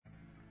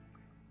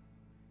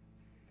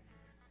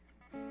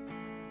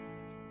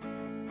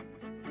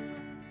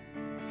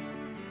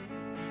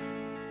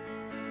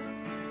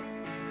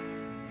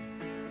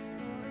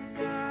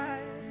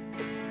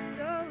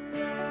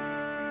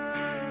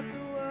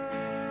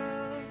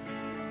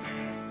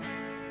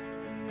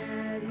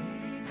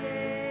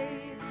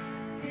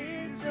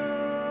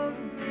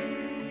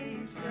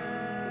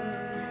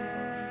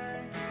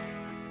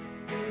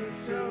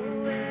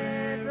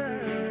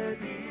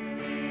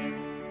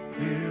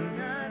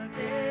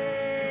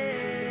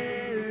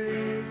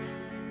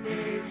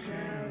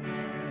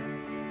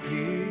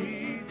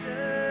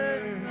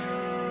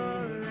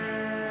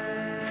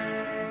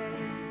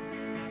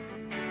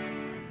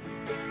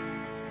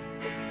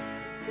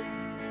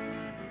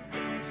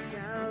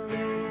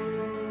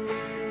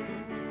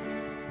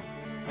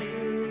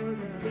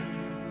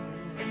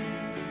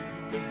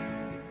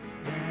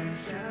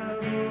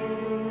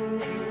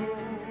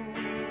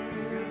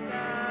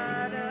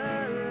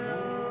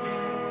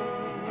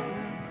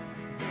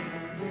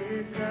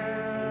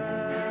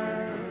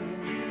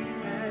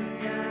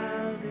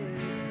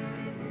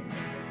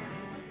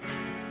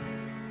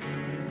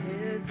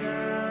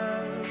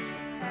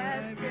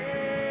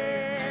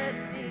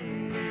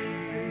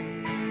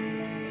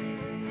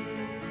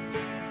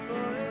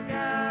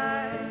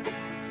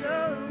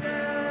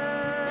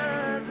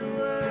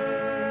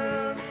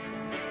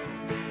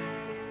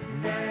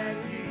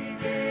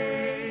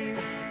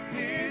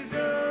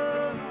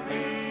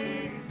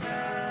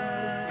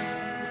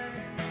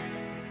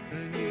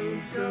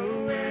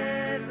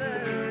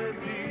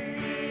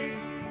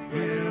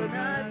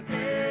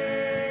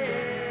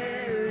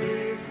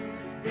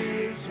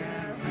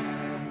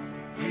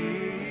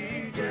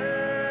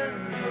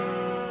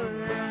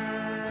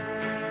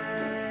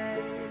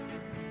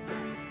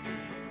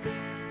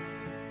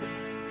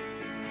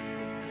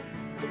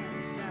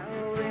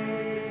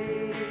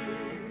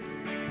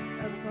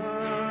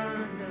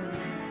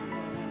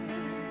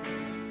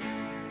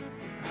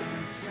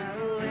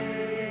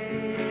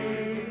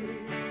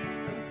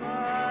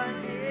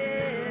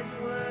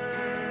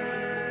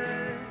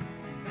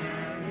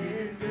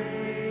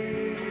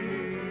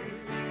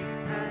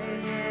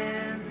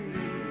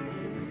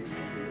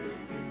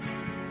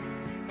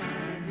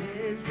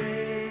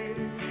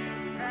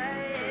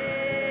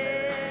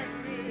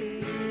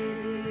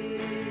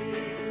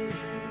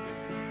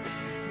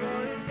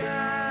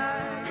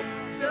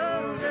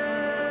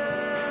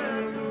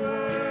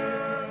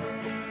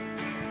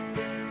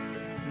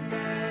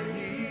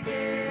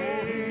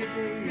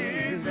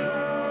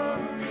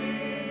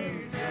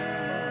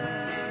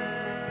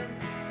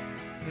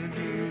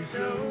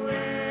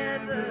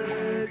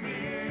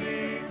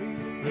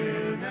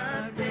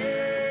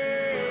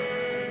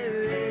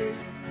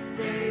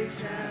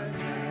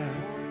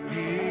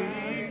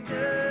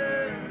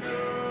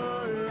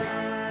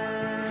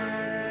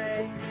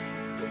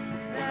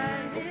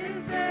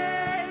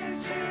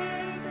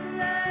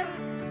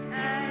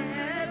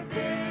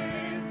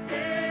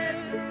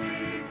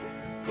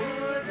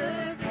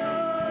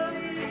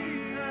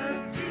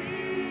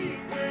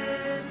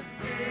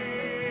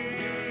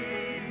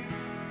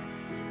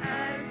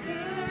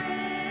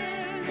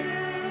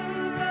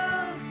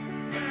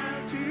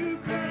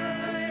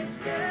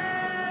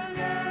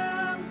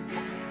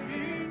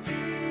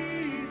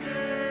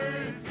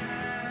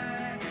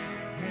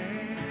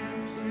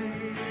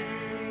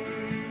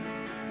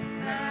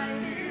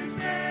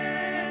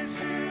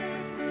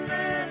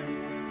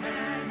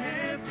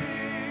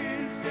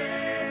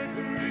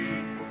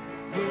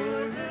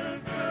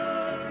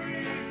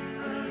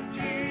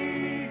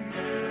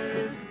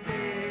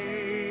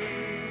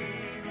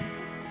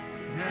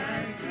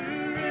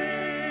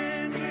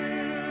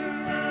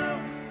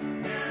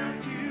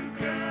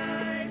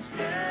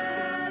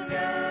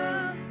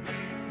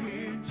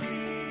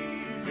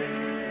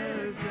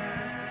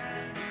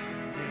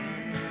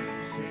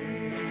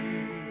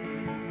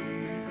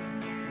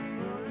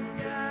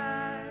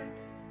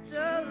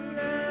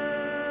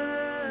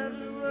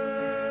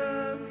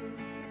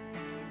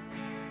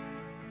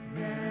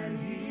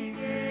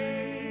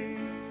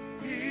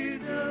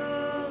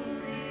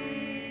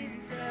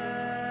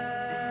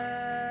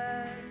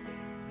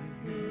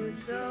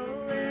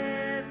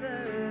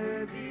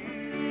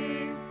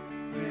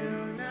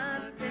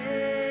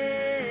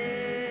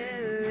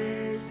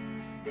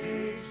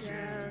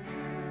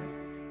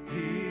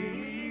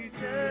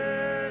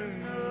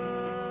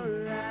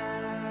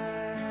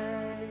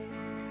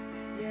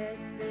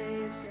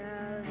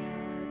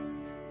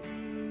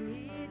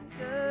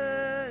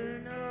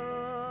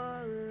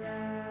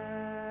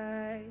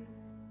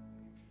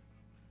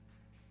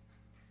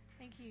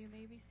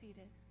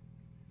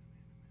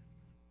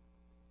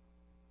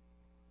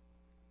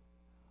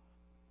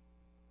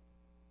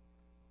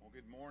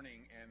Good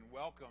morning and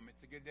welcome.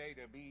 It's a good day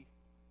to be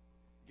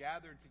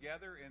gathered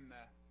together in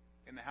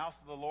the house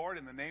of the Lord,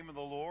 in the name of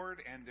the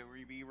Lord, and to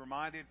be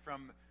reminded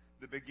from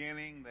the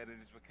beginning that it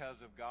is because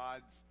of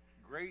God's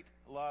great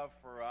love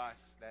for us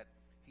that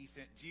He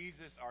sent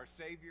Jesus, our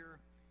Savior,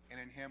 and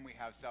in Him we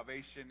have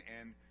salvation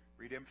and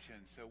redemption.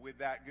 So with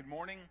that, good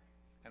morning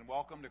and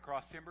welcome to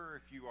Cross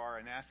Timber. If you are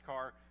a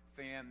NASCAR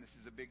fan, this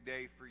is a big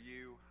day for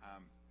you.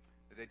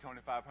 The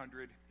Daytona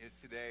 500 is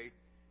today.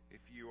 If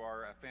you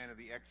are a fan of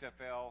the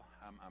XFL,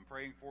 I'm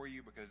praying for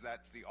you because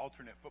that's the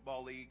alternate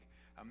football league.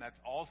 That's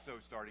also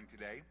starting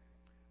today.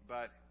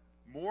 But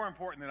more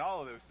important than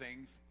all of those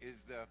things is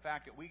the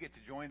fact that we get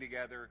to join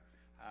together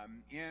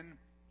in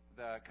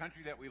the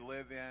country that we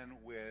live in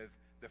with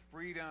the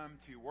freedom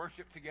to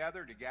worship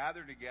together, to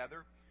gather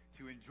together,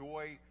 to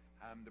enjoy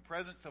the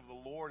presence of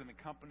the Lord in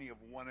the company of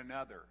one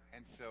another.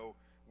 And so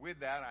with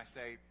that, I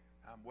say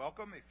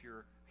welcome. If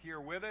you're here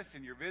with us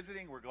and you're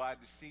visiting, we're glad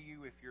to see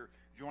you. If you're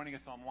joining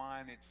us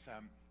online,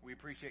 we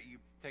appreciate you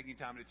taking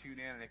time to tune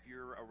in. And if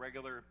you're a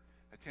regular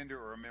attender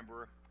or a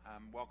member,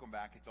 welcome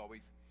back. It's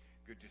always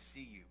good to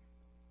see you.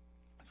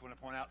 I just want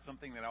to point out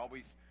something that I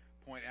always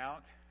point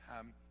out.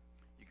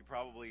 You could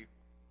probably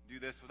do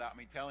this without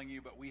me telling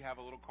you, but we have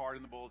a little card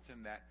in the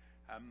bulletin that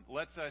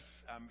lets us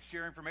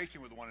share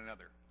information with one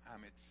another.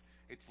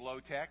 It's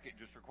low tech. It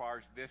just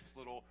requires this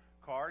little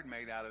card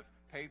made out of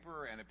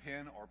paper and a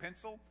pen or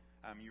pencil.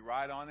 You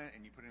write on it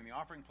and you put it in the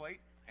offering plate,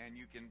 and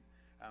you can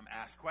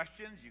ask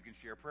questions. You can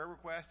share prayer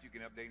requests. You can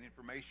update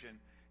information.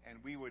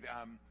 And we would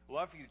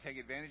love for you to take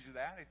advantage of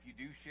that. If you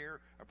do share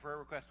a prayer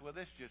request with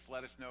us, just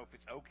let us know if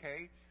it's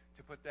okay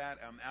to put that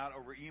out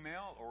over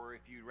email, or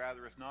if you'd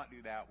rather us not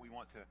do that. We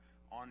want to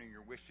honor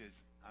your wishes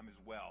as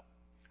well.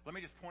 Let me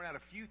just point out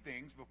a few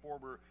things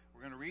before we're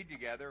going to read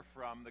together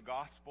from the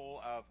Gospel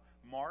of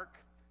Mark,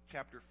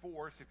 chapter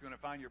 4. So if you want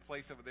to find your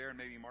place over there and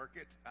maybe mark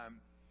it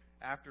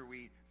after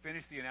we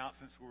finish the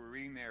announcements we were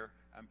reading there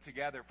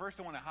together. First,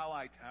 I want to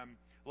highlight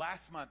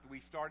last month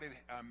we started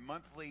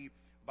monthly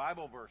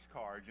Bible verse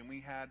cards, and we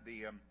had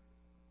the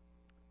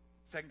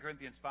 2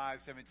 Corinthians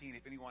 5:17.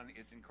 If anyone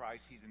is in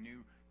Christ, he's a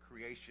new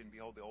creation.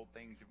 Behold, the old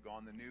things have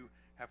gone, the new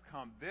have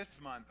come. This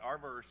month, our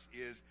verse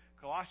is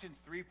Colossians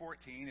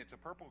 3:14. It's a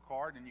purple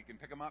card, and you can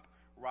pick them up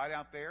right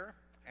out there.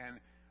 And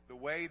the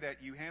way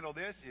that you handle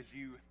this is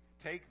you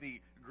take the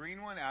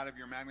green one out of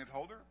your magnet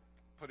holder,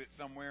 put it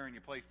somewhere, and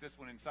you place this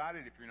one inside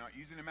it. If you're not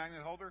using a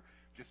magnet holder,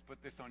 just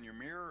put this on your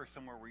mirror or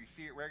somewhere where you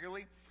see it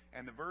regularly.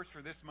 And the verse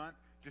for this month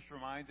just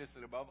reminds us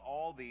that above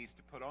all these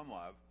to put on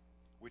love,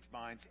 which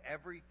binds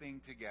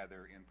everything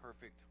together in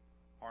perfect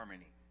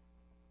harmony.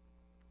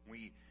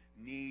 We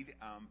need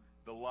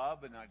the love,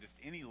 but not just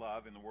any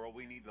love in the world.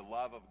 We need the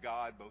love of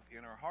God both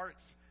in our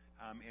hearts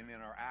and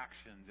in our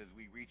actions as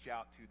we reach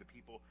out to the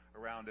people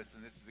around us.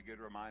 And this is a good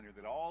reminder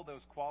that all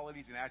those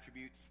qualities and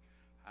attributes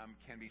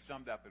can be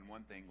summed up in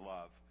one thing: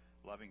 love.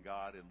 Loving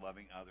God and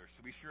loving others.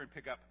 So be sure and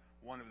pick up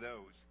one of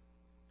those.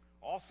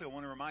 Also, I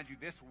want to remind you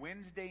this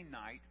Wednesday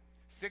night,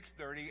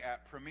 6:30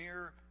 at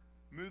Premier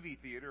Movie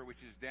Theater,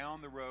 which is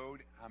down the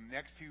road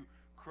next to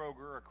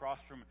Kroger, across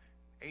from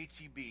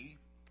H-E-B.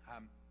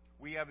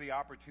 We have the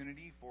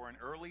opportunity for an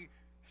early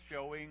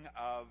showing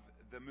of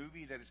the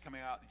movie that is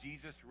coming out,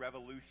 Jesus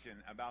Revolution,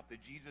 about the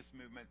Jesus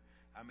movement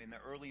in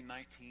the early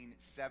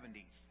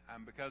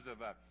 1970s. Because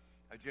of a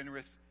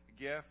generous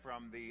gift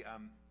from the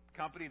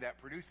company that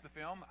produced the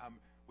film,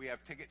 we have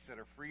tickets that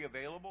are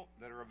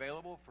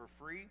available for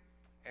free.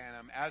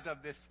 And as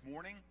of this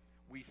morning,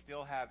 we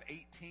still have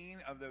 18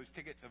 of those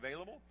tickets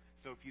available.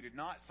 So if you did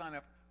not sign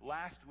up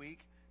last week,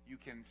 you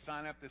can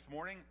sign up this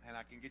morning, and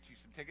I can get you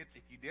some tickets.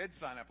 If you did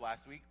sign up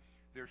last week,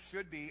 there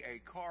should be a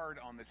card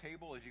on the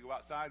table as you go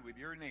outside with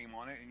your name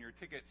on it, and your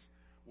tickets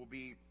will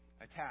be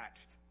attached.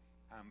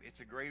 It's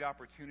a great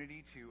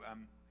opportunity to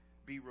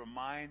be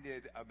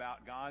reminded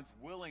about God's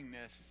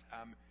willingness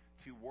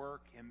to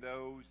work in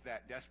those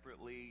that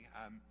desperately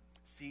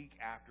seek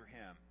after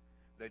Him.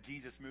 The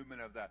Jesus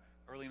movement of the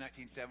early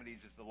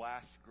 1970s is the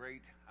last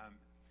great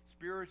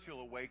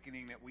spiritual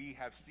awakening that we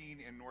have seen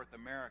in North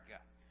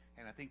America.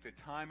 And I think the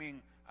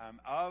timing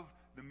of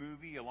the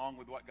movie, along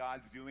with what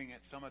God's doing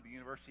at some of the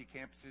university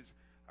campuses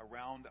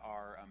around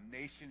our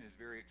nation, is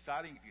very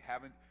exciting. If you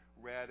haven't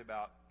read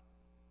about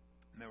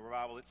the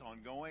revival that's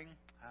ongoing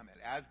at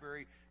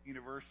Asbury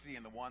University,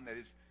 and the one that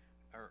is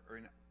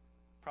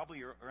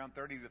probably around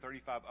 30 to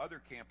 35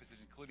 other campuses,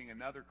 including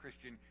another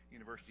Christian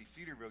university,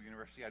 Cedarville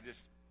University, I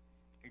just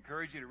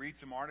encourage you to read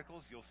some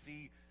articles. You'll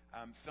see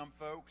some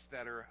folks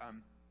that are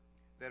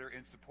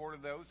in support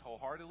of those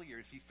wholeheartedly.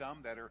 You'll see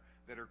some that are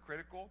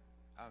critical.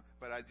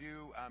 But I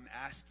do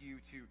ask you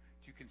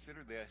to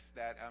consider this: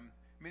 that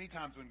many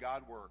times when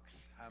God works,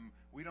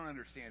 we don't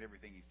understand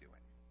everything He's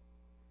doing,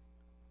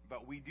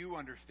 but we do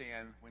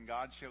understand when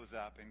God shows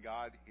up and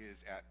God is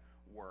at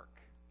work.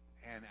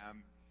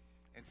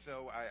 And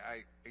so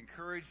I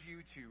encourage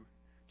you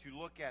to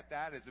look at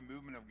that as a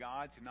movement of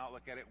God, to not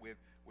look at it with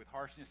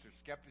harshness or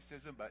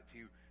skepticism, but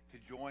to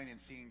join in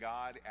seeing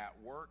God at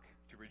work,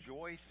 to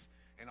rejoice,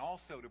 and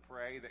also to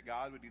pray that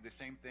God would do the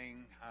same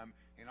thing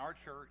in our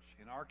church,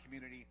 in our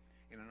community,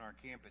 and in our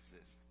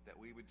campuses, that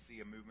we would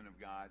see a movement of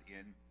God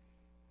in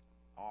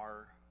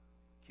our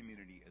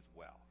community as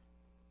well.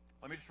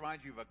 Let me just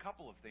remind you of a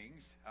couple of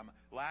things.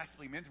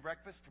 Lastly, men's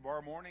breakfast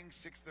tomorrow morning,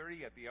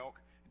 6:30 at the Elk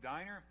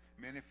Diner.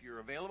 Men, if you're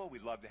available,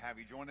 we'd love to have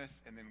you join us.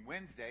 And then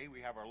Wednesday,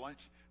 we have our lunch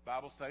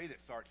Bible study that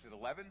starts at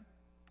 11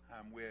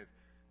 with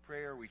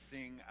prayer. We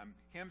sing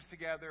hymns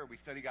together. We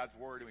study God's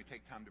Word, and we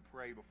take time to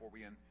pray before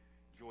we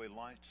enjoy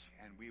lunch.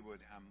 And we would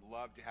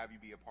love to have you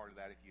be a part of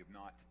that if you have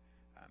not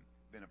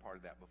been a part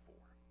of that before.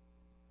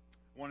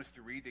 I want us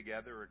to read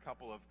together a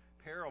couple of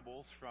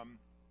parables from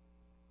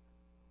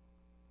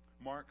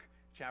Mark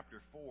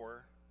chapter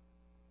 4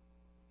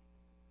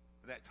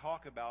 that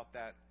talk about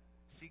that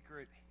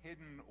secret,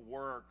 hidden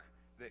work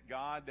that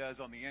God does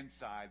on the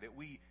inside that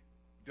we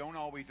don't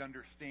always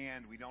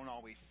understand, we don't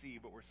always see,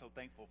 but we're so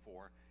thankful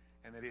for,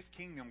 and that His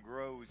kingdom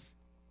grows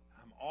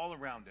all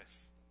around us.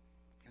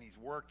 And He's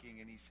working,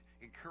 and He's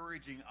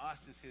encouraging us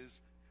as His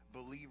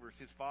believers,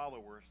 His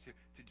followers,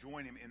 to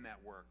join Him in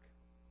that work.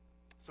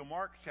 So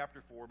Mark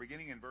chapter 4,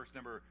 beginning in verse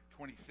number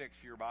 26,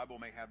 your Bible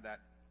may have that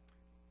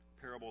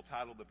parable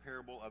titled The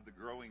Parable of the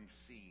Growing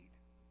Seed.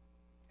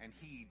 And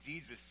He,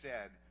 Jesus,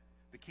 said,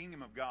 "The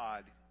kingdom of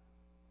God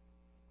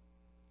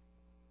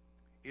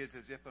is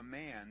as if a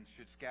man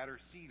should scatter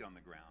seed on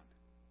the ground.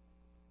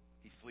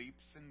 He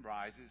sleeps and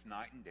rises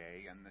night and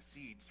day, and the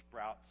seed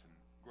sprouts and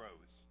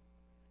grows.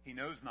 He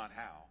knows not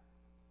how.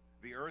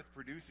 The earth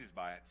produces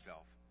by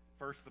itself,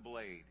 first the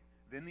blade,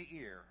 then the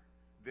ear,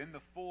 then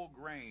the full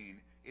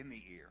grain in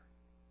the ear.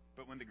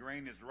 But when the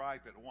grain is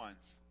ripe at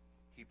once,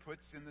 he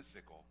puts in the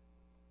sickle,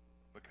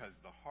 because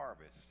the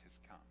harvest has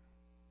come.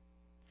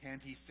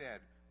 And he said,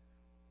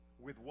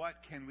 with what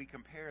can we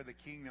compare the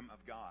kingdom of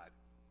God?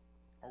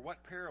 Or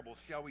what parable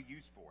shall we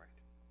use for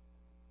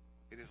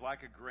it? It is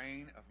like a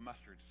grain of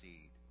mustard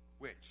seed,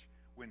 which,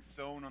 when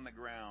sown on the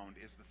ground,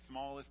 is the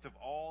smallest of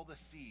all the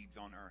seeds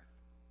on earth.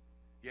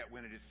 Yet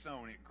when it is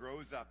sown, it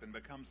grows up and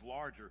becomes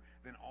larger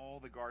than all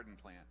the garden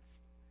plants,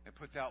 and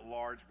puts out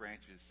large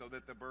branches, so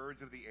that the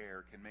birds of the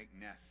air can make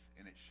nests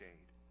in its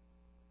shade.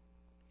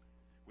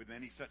 With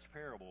many such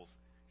parables,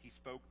 he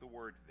spoke the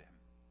word to them,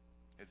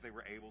 as they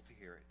were able to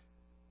hear it.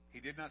 He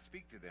did not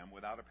speak to them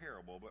without a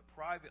parable, but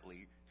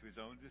privately to his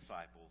own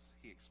disciples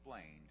he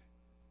explained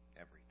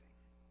everything.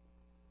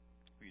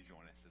 Will you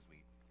join us as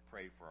we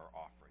pray for our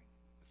offering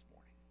this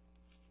morning?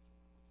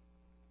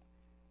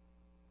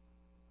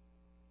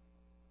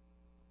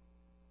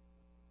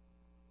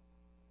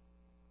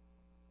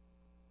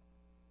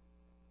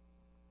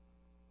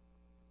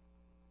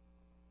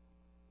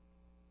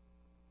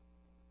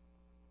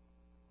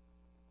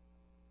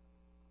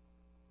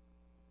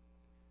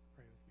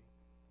 Pray with me.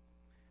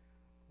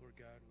 Lord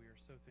God, we are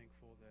so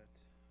thankful that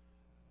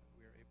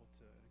we are able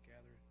to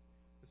gather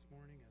this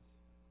morning as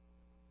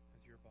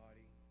your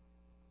body.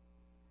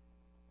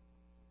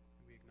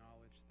 And we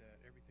acknowledge that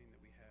everything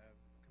that we have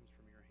comes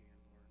from your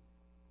hand, Lord.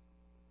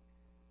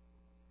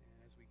 And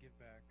as we give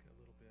back a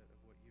little bit of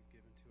what you've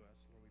given to us,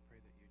 Lord, we pray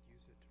that you'd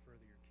use it to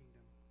further your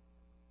kingdom,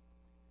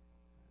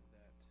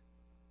 that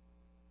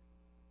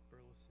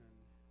Burleson,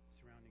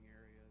 surrounding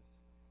areas,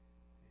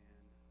 and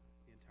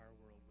the entire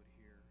world would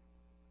hear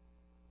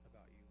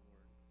about you,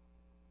 Lord,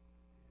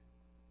 and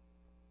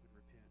would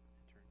repent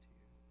and turn to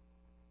you.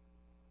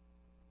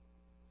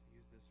 So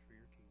use this for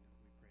your kingdom,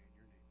 we pray in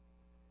your name.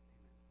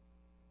 Amen.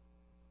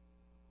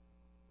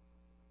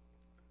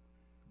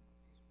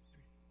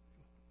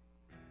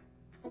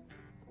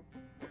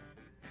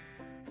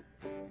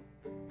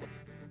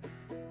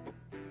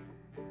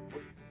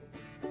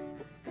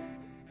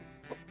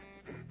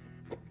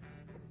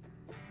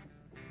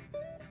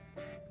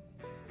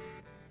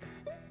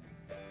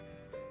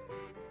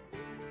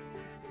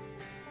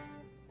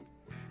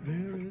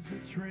 There is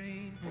a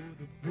train for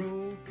the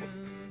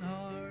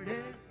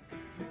broken-hearted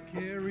to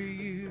carry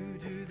you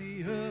to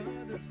the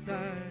other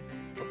side.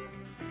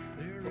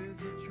 There is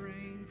a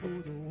train for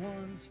the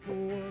ones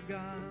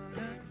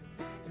forgotten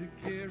to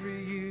carry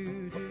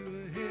you to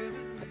a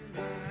heavenly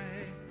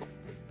life.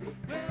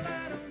 Well,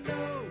 I don't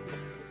know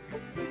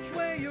which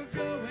way you're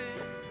going,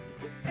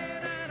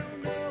 and I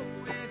don't know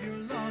if you're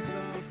lost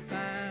or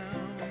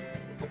found.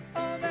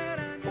 All that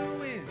I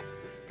know is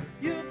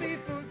you'll be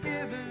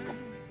forgiven.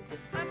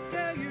 I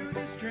tell you,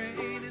 this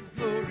train is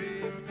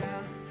glory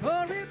bound,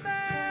 glory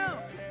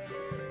bound.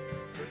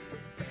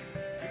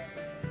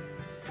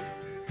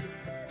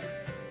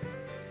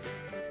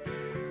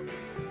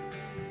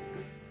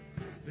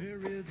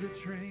 There is a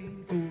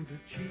train for the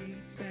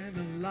cheats and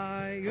the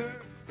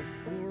liars,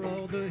 for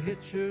all the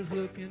hitchers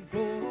looking for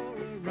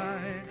a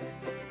ride.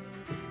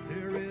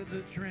 There is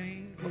a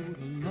train for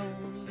the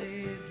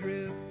lonely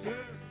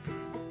drifter,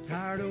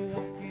 tired of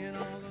walking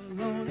all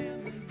alone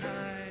in the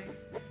night.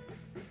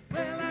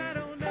 Well, I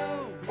don't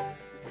know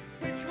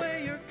which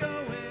way you're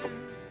going,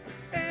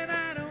 and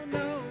I don't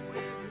know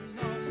if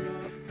you're lost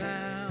or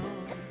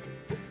found.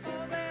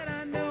 All that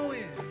I know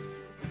is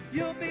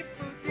you'll be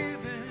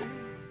forgiven.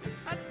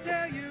 I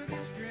tell you,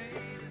 this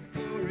train is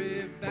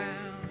glory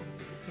bound.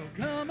 So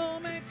come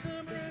on, make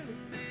some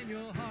room in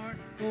your heart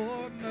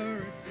for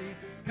mercy.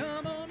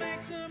 Come on,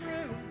 make some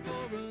room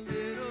for a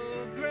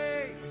little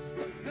grace.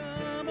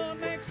 Come on,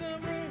 make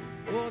some room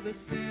for the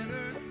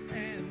sinners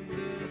and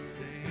the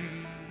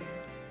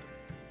saints.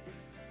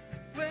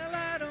 Well,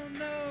 I don't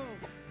know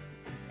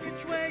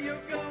which way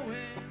you're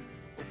going,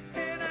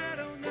 and I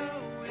don't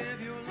know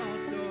if you're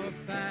lost or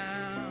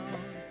found.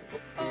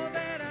 All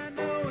that I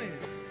know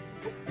is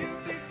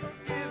you'll be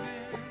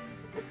forgiven.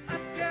 I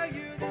tell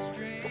you, this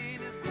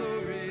train is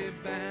glory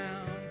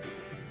bound.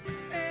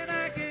 And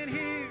I can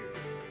hear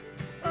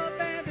a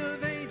band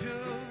of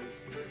angels,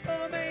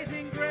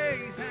 amazing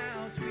grace,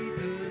 how sweet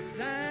the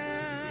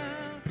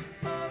sound.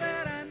 All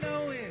that I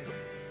know is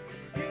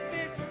you've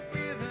been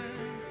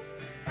forgiven.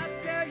 I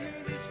tell you,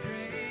 this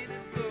train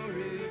is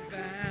glory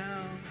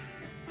bound.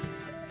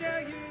 I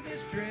tell you,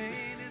 this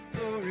train is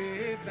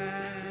glory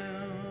bound.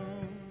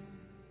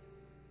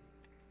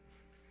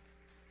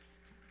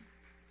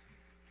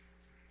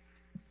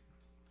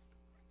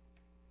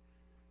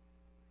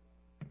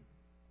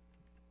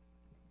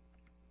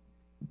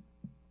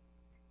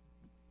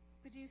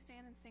 Would you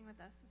stand and sing with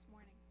us this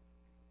morning?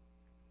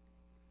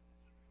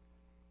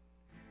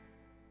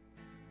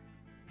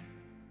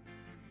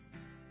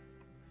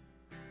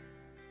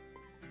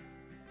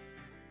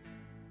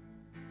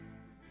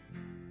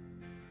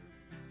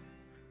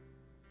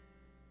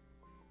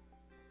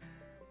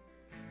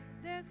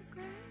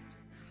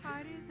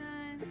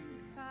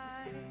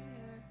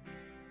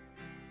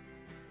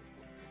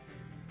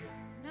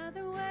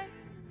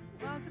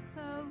 walls are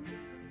closing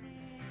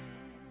in.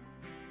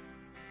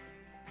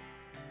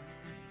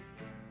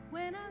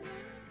 When I look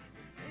at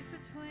the space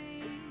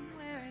between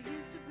where I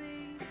used to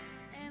be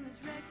and this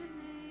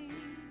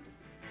reckoning,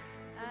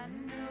 I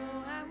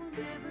know I will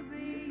never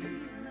be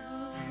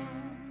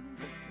alone.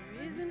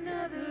 There is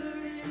another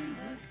in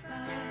the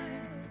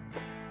fire,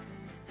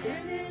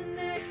 standing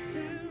next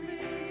to me.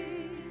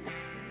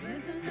 There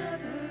is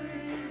another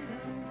in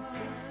the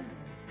waters,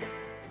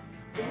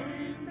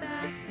 holding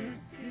back the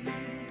seas.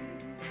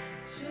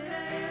 Should I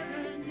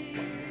ever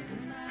need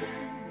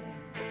reminding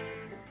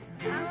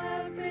how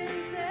I've been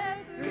set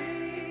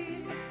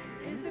free?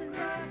 It's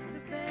across the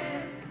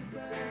bed of the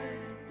bird,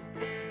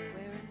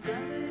 where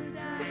another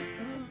died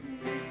for me.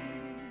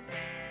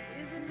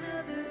 Is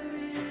another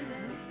in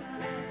the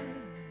fire.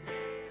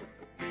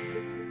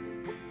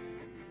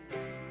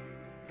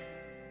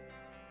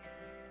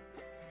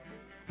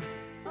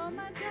 All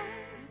my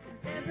life,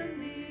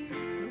 ebony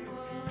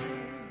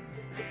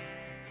rewards.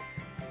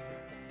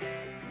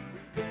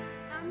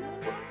 I'm no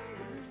longer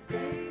a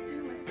slave to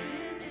my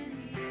sin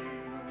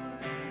anymore.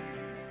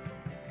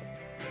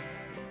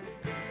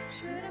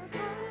 Should I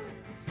fall in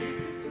the space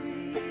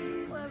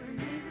between what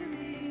remains of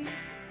me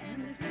and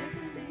this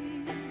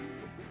reckoning?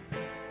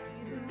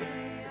 Either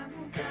way, I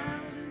won't bow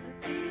to the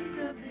things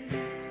of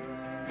this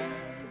world.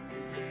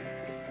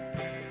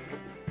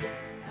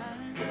 I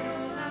know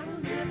I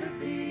will never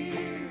be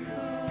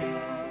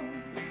alone.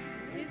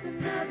 There is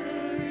another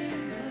in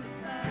the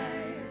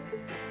fire,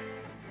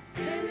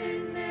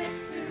 standing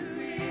next to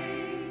me.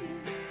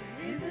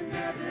 There is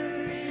another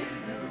in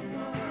the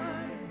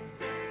waters,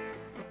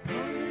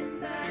 holding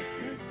back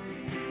the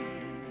sea.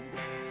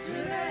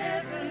 Should I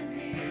ever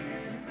need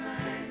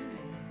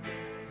reminding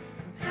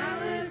of how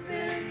I've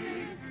set me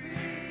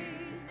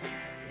free?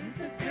 It's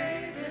a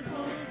grave that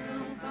holds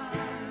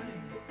nobody.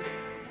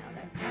 Now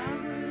that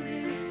power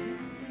lives in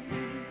me.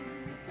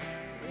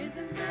 There is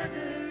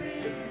another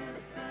in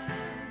the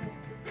fire.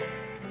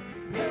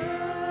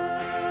 Whoa,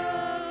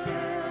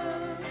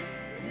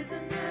 there's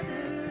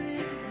another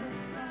in the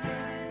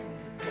fire.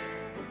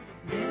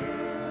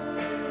 Whoa,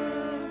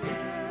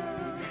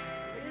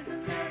 there's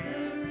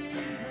another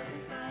in the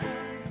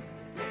fire.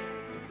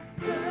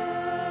 Whoa,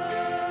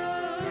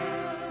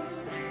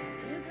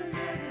 there's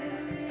another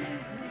in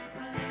the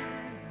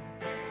fire.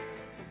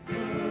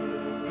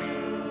 Whoa,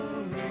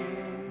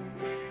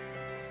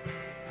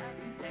 I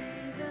can see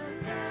the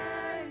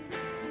light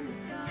in the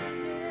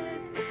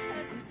darkness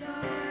as the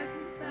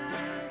darkness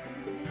bows to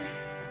Him.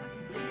 I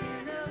can hear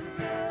the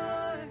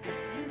roar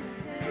in the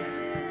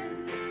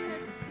heavens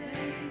as He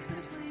stays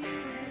between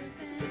where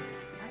sin.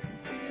 I can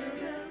feel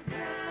the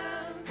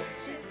ground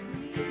shake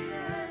beneath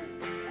us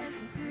as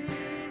the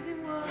prison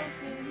walls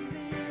cave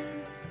in.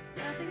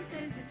 Nothing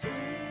stays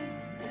between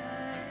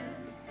us.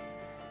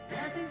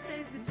 Nothing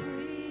stays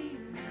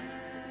between us.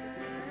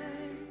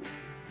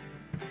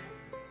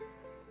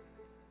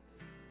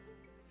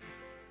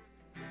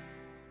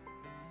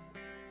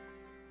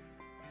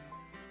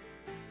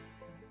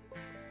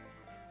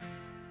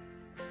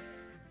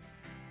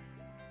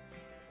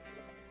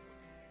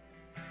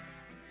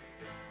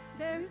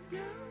 There is no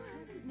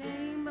other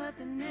name but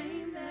the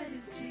name that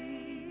is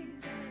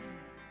Jesus.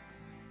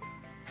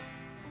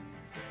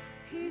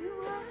 He who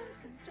was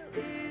and still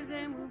is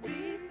and will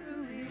be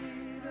through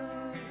it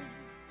all.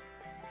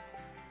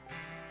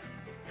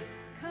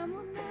 Come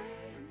on, lay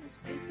in the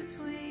space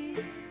between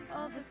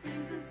all the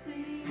things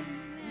unseen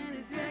and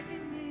His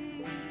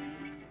reckoning.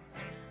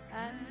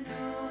 I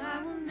know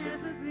I will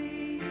never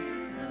be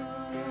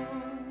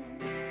alone.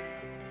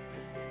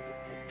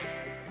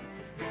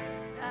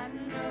 I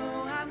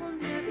know I will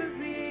never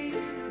be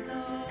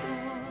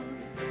alone.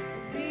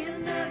 Be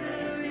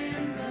another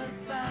in the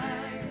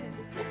fire,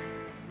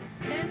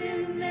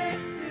 standing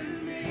next to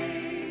me.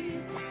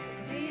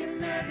 Be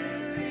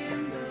another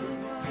in the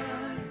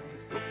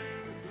waters,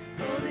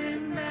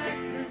 holding back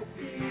the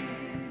sea.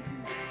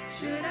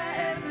 Should I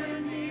ever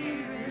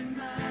need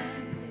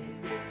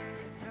reminding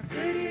how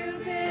good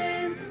You've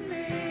been to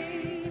me?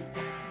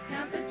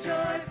 Count the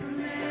joy from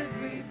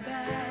every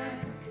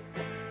battle,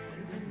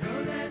 'cause I know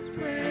that's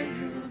where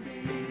You'll be.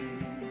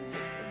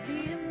 Be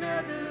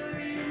another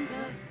in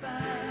the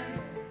fire,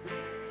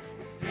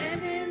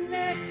 standing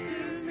next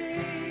to me.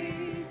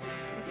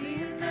 Be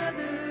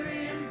another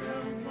in the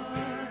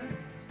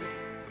waters,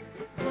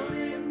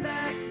 holding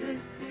back the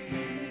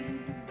sea.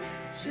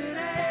 Should I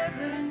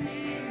ever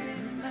need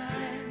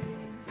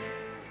reminding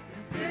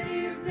how good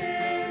You've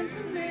been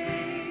to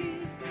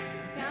me?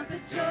 Count the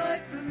joy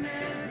from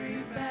every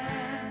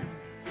battle,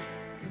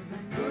 'cause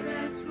I know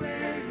that's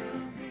where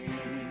You'll be.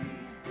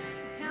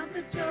 Count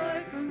the joy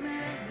from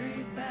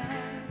every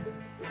battle,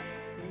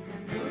 'cause I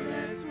know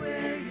that's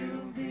where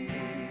You'll be.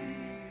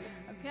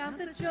 I count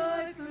the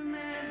joy from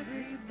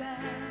every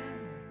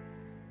battle,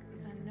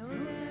 'cause I know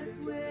that's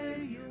where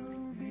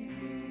You'll be.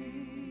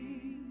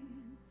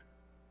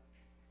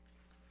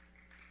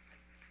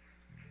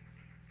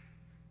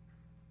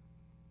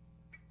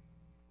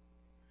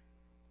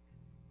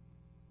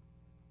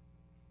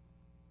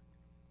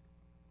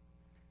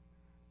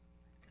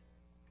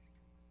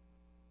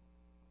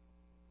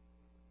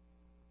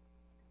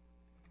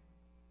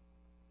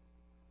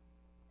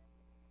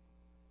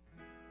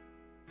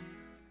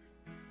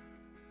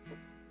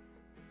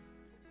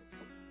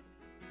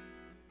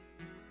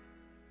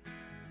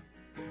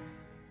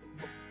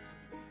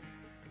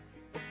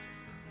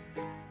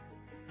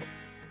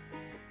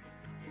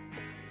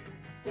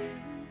 You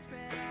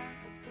spread out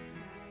the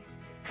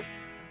skies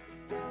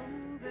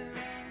over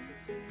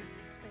empty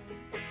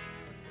space.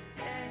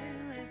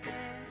 Let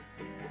there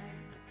be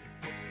light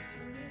to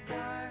a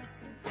dark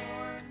and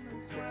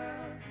formless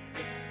world.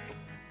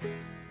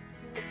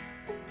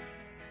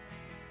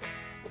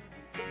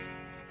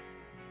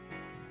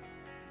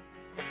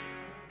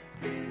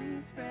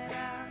 You spread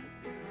out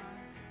your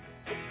arms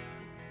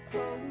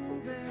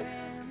over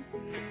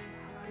empty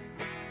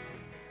hearts.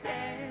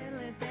 Said,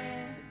 let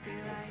there be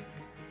light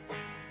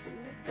to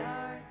a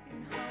dark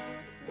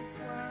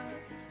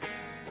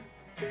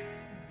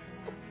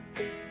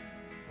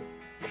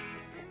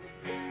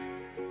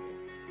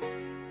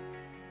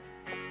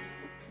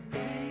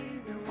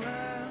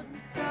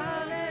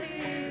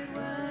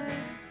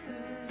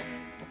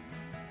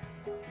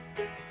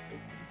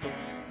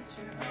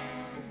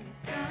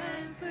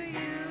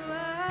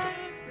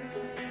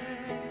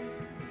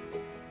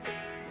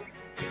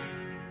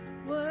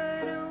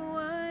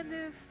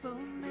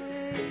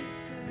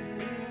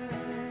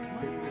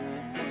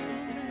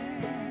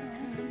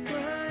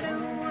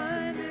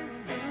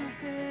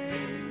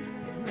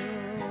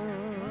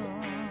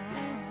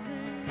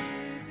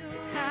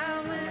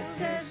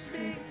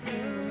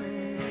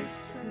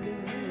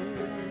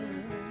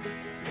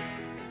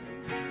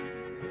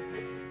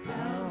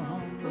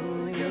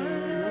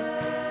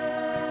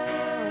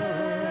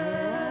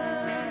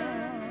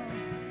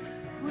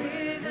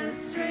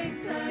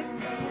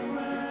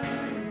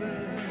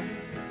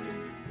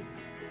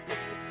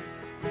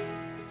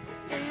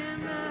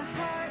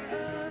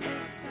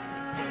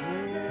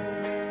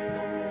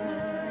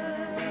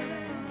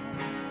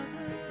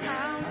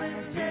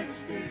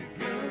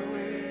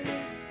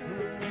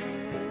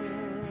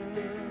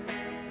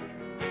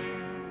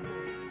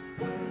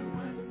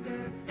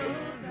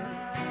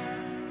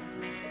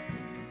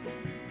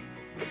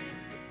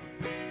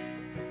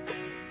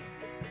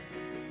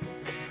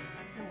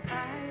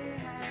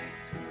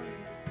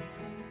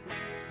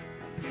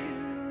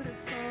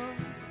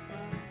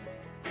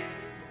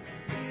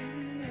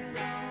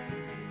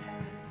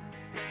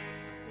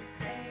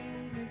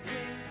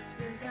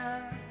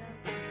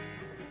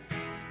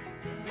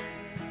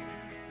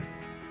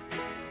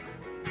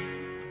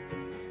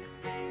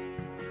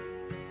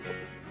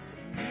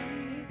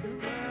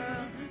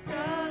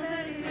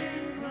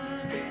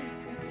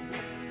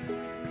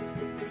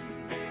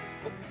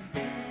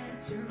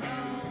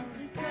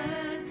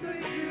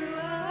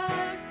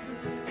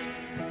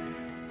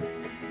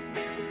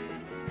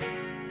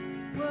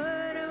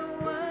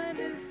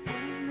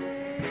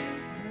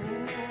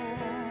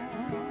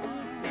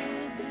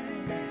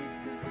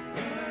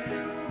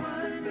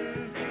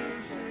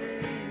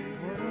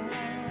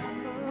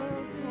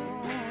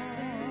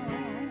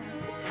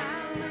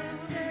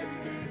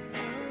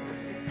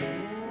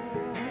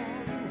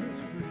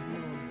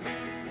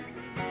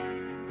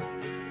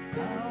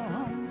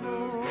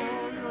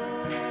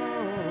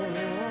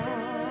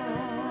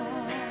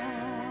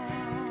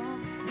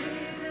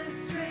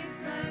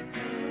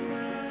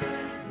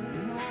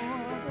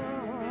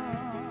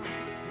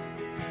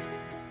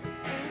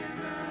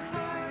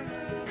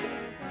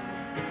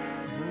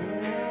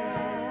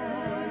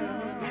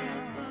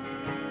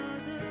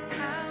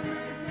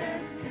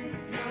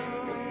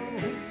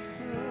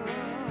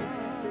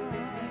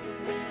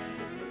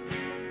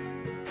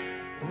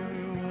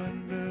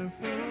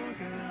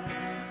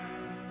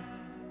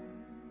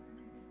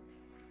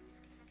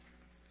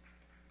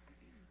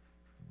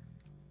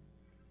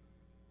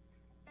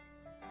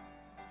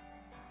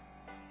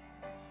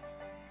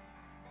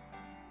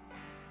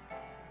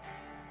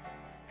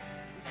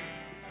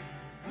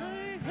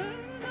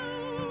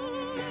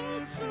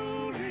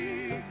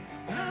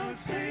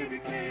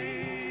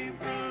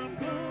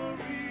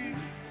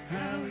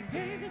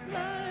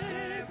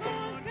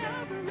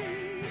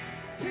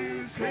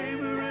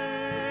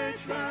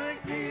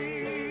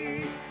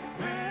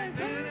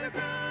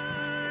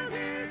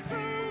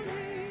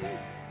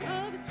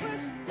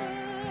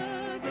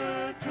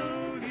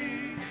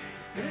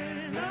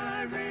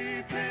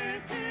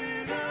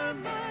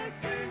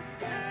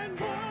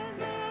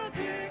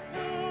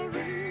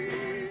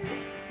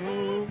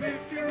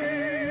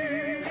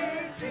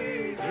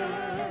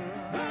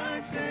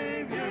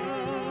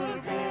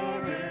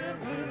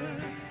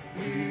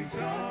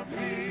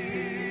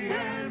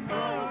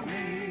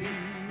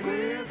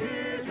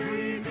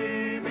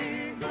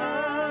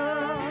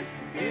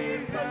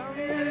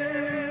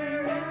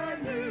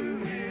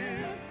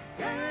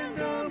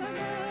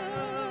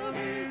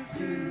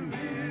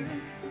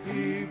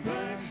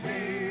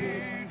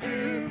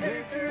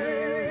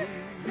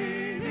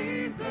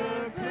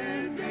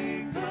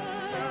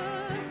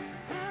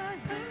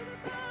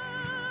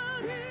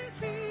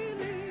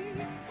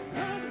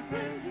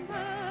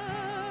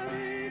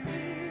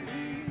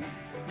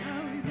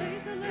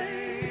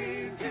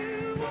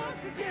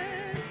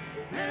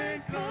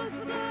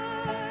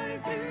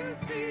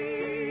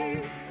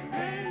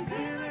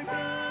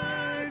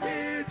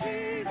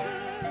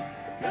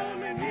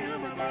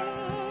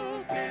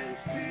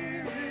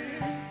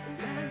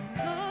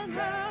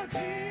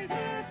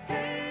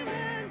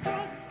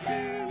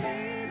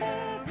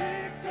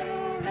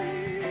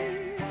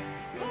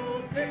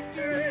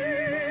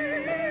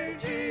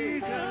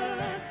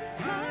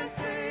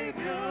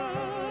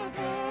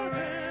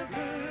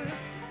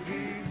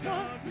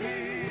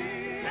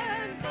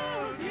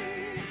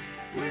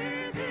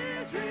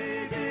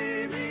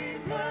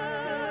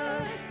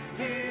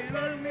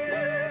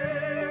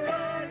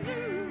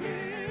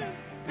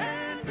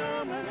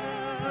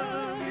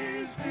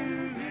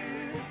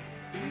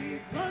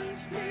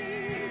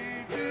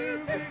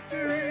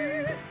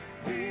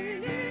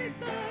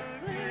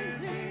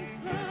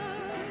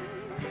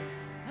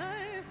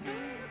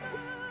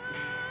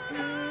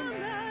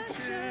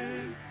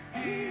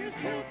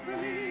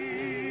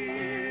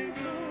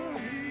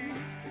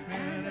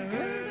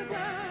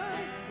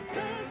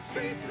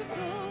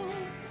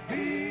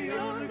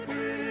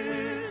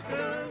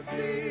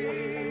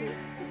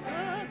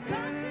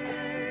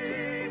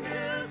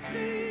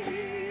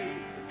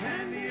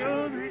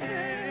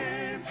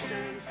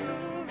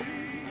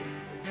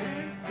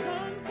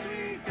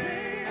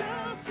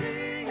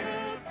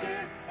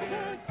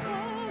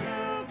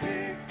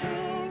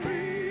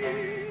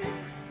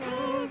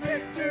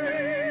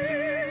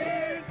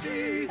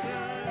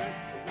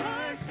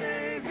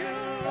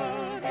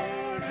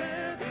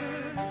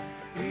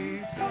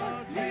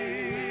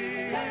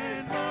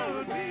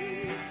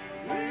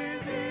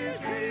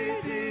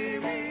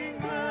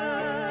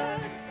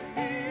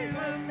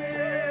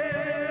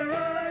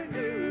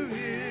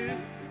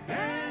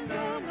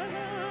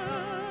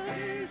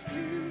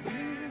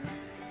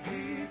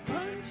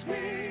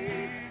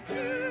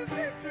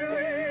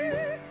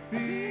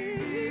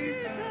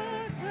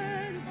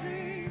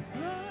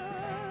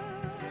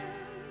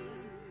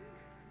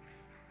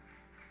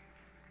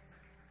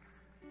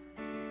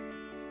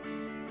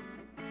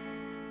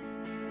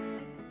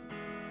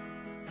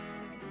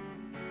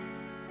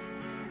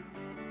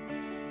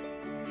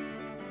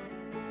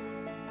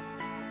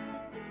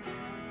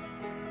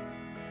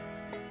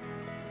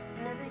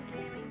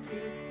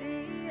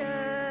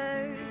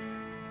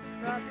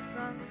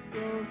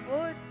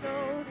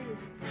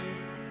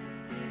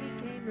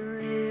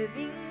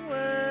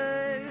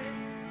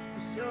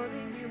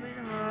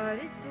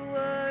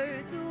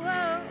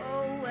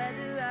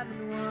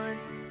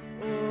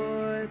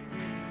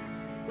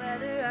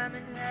I'm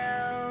in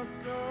health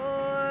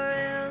or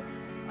ill,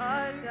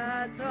 our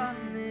God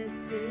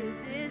promises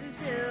His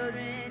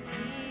children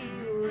He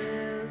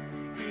will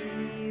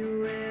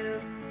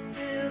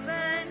He'll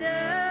bind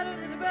up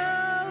the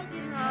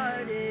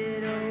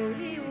brokenhearted. Oh,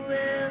 He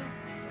will.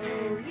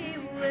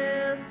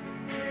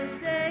 He'll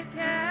take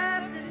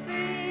captives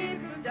free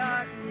from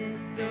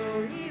darkness.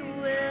 Oh, He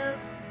will.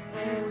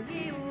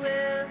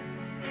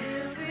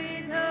 He'll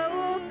breathe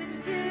hope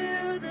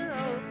into the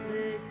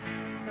hopeless.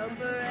 Help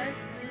a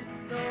restless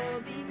soul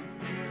be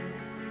still.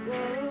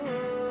 Oh,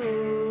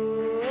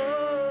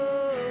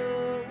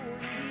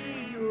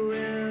 He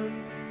will.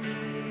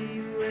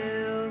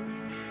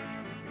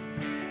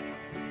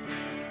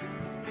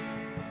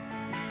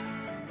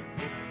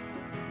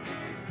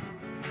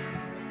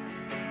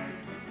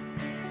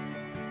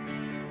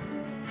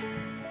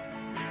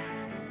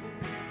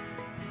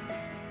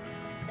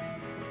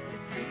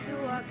 To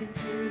walk in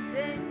truth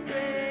and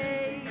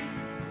grace,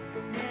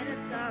 men of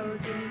sorrows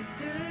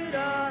entered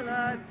all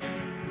our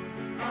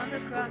pain. On the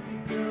cross He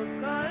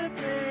took our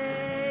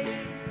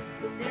place,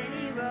 then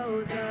He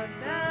rose up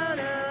out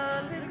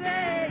of the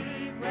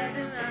grave.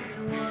 Whether I'm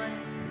in want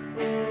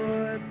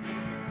or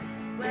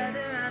peace,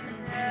 whether I'm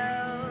in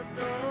health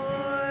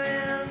or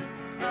ill,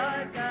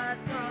 our God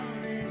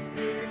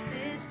promises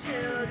His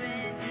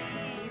children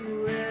He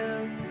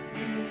will.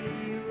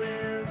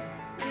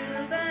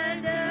 He'll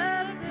bind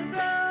up the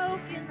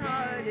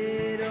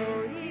brokenhearted.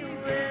 Oh, He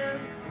will.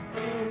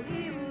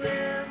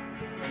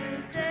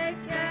 He'll set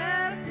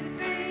captives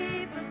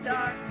free from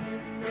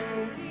darkness.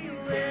 Oh, He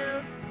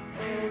will.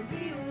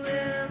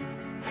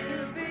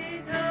 He'll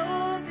breathe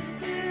hope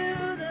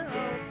into the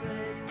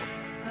hopeless.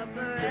 Help a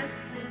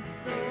restless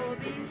soul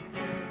be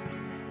still.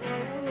 Oh,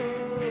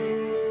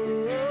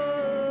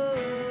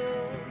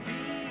 He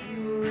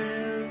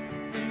will.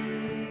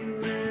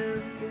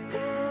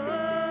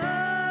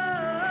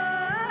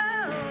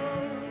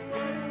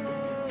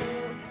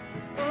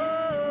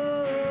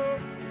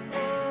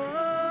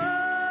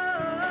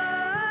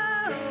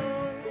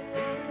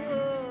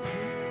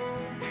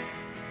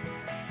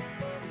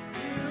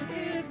 He'll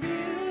give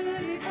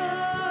beauty for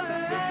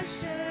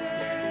ashes.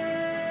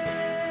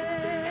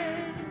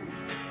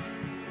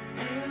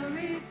 He'll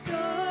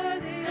restore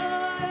the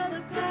oil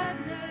of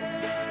gladness.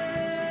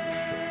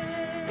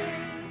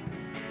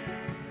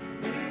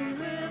 We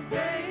will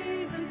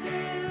praise Him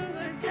through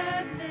our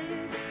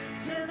sadness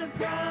till the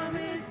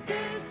promise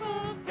is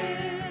fulfilled.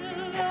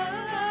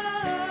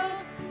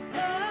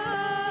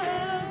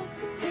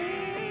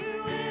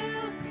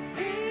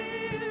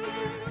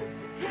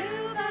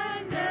 He'll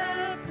bind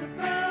up the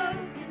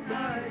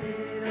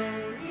brokenhearted.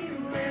 Oh, He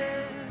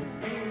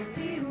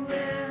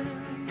will.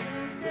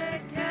 He'll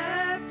set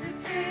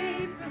captives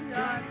free from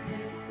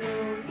darkness.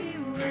 Oh, He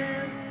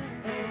will.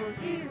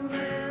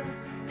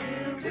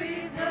 He'll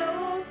breathe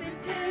hope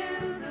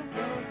into the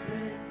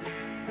hopeless.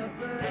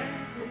 Help a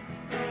restless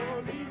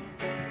soul be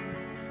still.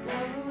 Oh,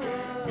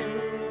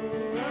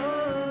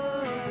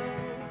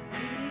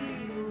 He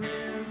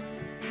will.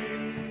 He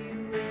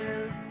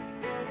will.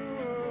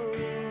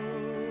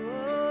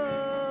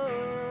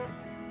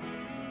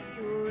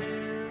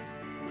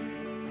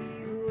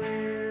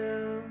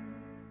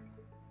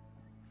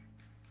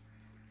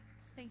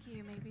 Thank you.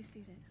 You may be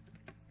seated.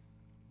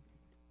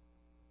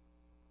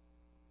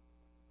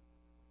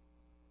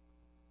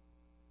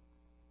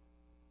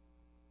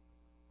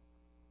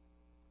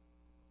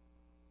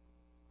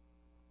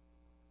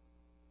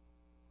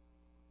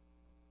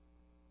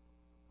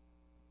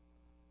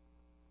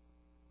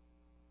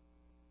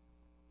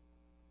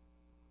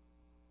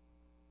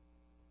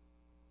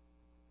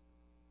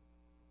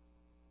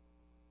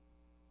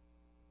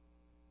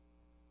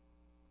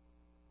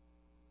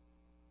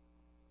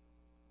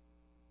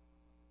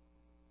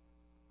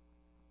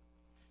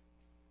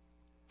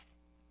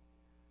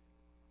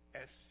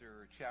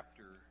 Esther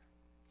chapter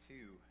 2. If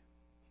you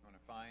want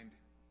to find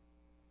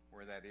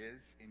where that is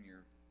in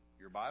your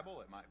Bible,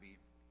 it might be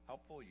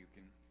helpful. You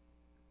can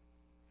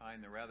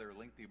find the rather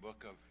lengthy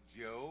book of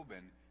Job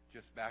and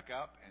just back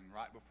up, and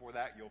right before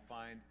that you'll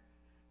find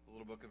the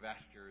little book of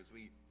Esther as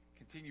we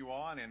continue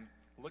on and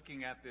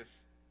looking at this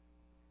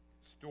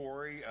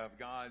story of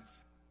God's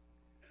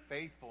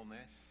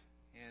faithfulness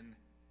in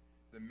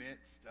the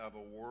midst of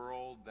a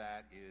world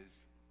that is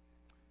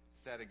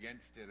set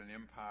against it, an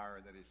empire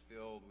that is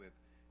filled with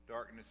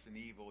darkness and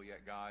evil,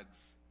 yet God's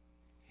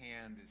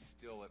hand is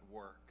still at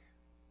work.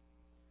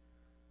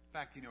 In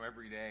fact,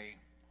 every day,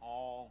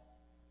 all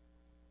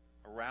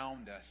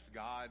around us,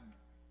 God's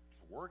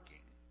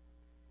working.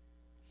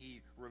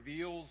 He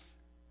reveals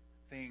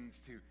things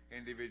to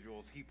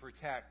individuals. He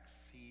protects.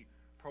 He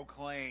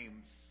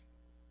proclaims.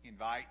 He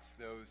invites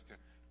those to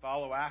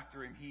follow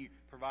after Him. He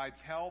provides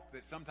help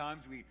that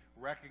sometimes we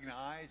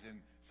recognize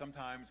and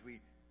sometimes we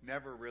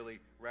never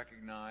really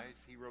recognize.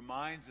 He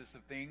reminds us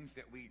of things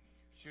that we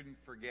shouldn't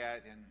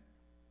forget, and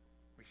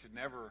we should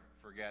never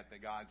forget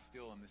that God's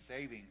still in the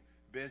saving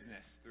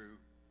business through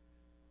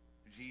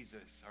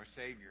Jesus, our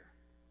Savior.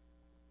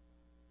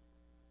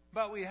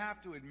 But we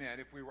have to admit,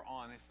 if we were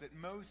honest, that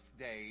most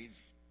days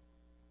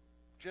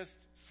just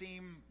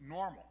seem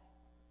normal.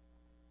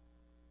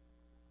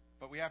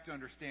 But we have to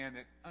understand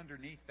that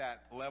underneath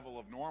that level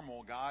of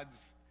normal, God's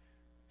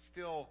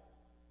still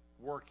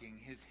working.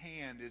 His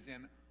hand is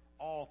in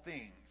all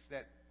things.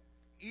 That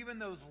even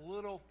those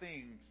little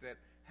things that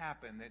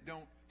happen that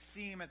don't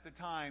seem at the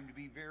time to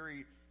be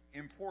very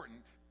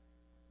important,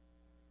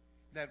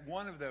 that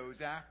one of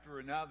those after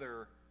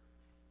another,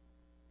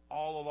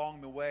 all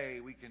along the way,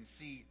 we can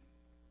see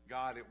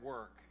God at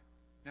work.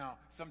 Now,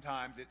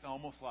 sometimes it's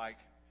almost like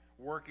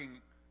working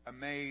a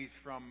maze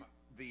from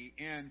the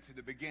end to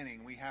the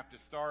beginning. We have to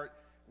start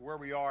where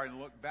we are and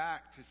look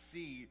back to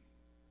see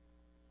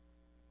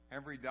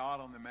every dot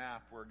on the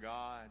map where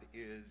God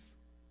is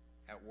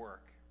at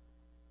work.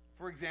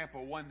 For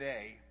example, one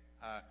day,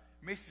 a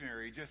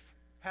missionary just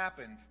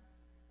happened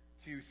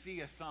to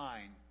see a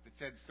sign that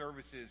said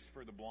services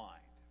for the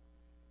blind.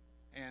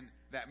 And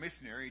that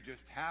missionary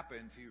just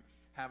happened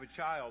to have a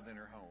child in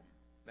her home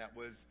that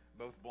was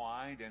both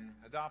blind and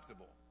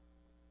adoptable.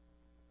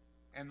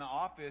 And the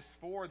office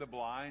for the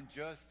blind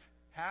just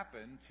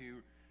happened to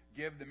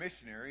give the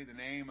missionary the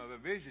name of a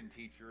vision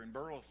teacher in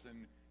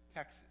Burleson,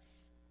 Texas.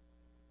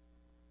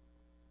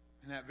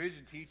 And that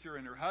vision teacher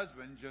and her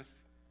husband just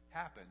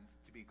happened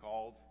to be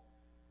called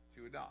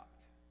to adopt.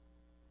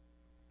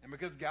 And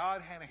because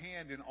God had a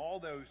hand in all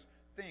those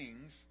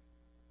things,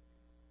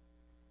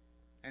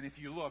 and if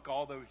you look,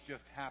 all those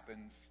just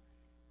happens,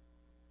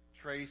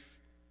 trace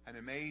an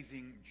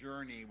amazing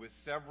journey with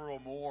several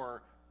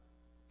more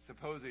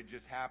supposed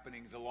just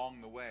happenings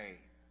along the way.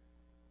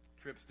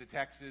 Trips to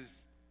Texas,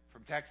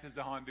 from Texas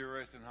to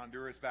Honduras, and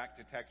Honduras back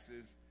to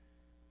Texas.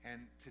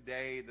 And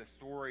today, the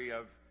story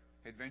of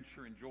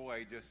adventure and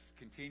joy just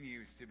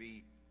continues to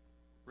be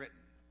written.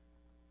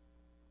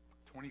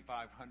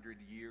 2,500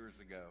 years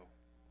ago,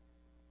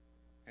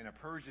 in a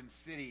Persian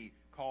city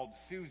called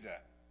Susa,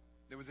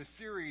 there was a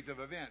series of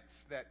events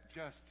that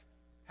just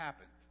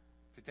happened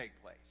to take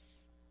place.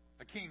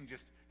 A king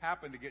just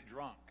happened to get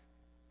drunk,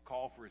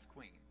 call for his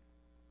queen.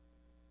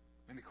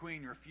 And the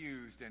queen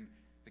refused, and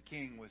the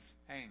king was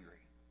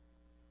angry.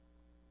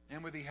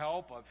 And with the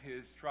help of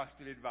his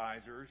trusted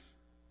advisors,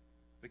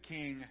 the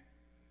king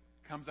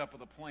comes up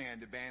with a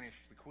plan to banish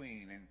the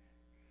queen and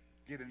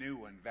get a new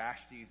one.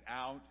 Vashti's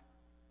out.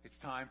 It's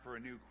time for a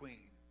new queen.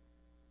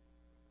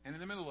 And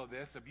in the middle of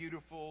this, a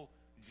beautiful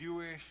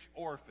Jewish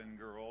orphan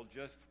girl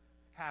just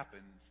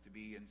happens to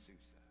be in Susa.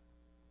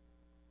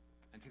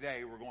 And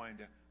today we're going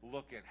to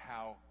look at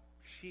how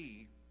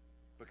she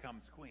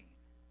becomes queen.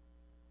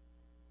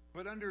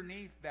 But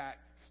underneath that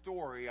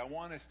story, I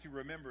want us to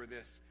remember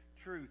this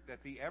truth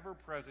that the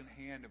ever-present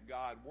hand of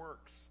God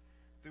works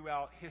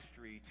throughout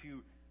history to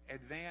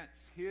advance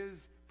His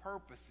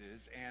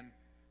purposes and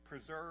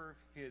preserve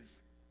His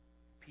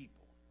people.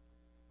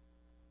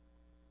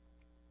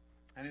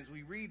 And as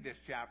we read this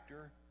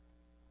chapter,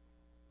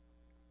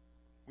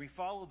 we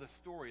follow the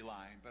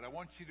storyline, but I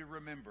want you to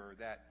remember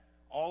that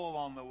all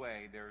along the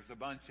way, there's a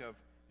bunch of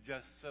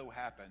just so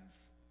happens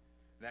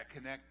that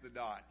connect the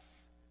dots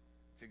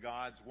to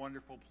God's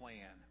wonderful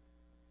plan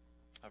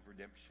of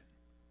redemption.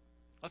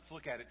 Let's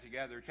look at it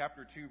together.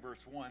 Chapter 2, verse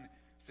 1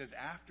 says,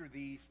 after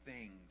these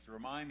things,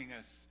 reminding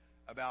us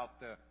about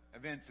the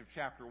events of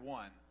chapter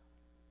 1.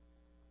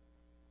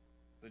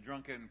 The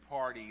drunken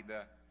party,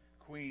 the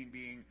queen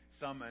being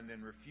summoned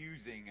and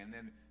refusing and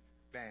then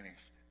banished.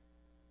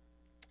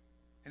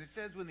 And it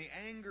says, when the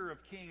anger of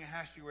King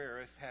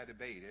Ahasuerus had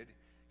abated,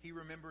 he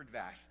remembered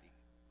Vashti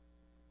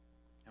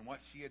and what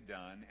she had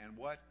done and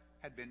what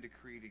had been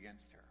decreed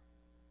against her.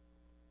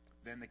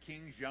 Then the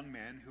king's young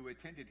men who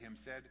attended him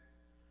said,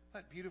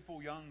 let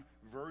beautiful young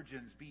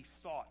virgins be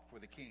sought for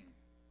the king.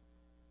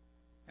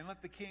 And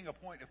let the king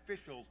appoint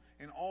officials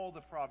in all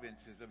the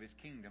provinces of his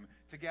kingdom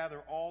to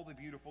gather all the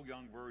beautiful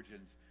young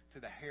virgins to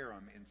the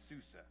harem in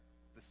Susa,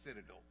 the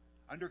citadel,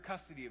 under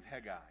custody of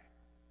Hegai,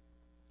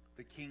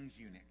 the king's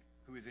eunuch,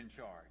 who is in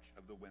charge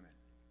of the women.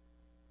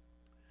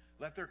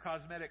 Let their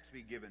cosmetics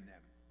be given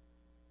them,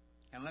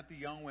 and let the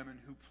young woman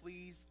who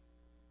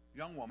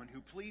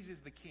pleases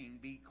the king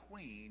be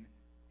queen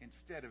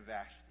instead of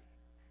Vashti.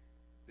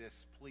 This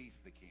pleased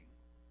the king,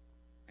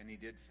 and he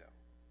did so.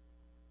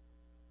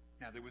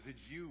 Now there was a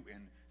Jew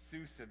in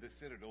Susa, the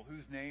citadel,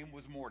 whose name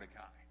was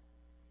Mordecai,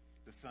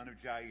 the son of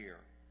Jair,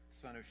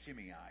 son of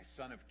Shimei,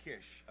 son of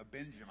Kish, a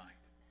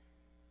Benjamite,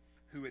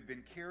 who had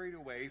been carried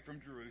away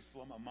from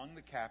Jerusalem among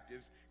the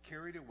captives,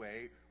 carried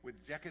away with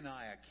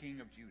Jeconiah, king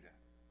of Judah,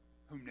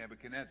 whom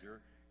Nebuchadnezzar,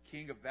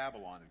 king of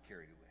Babylon, had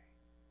carried away.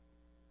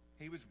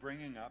 He was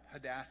bringing up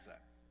Hadassah,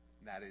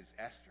 that is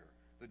Esther,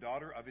 the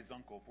daughter of his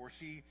uncle, for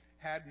she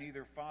had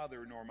neither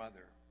father nor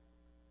mother.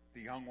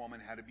 The young woman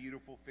had a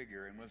beautiful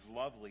figure and was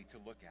lovely to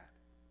look at.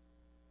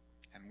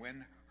 And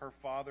when her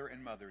father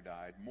and mother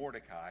died,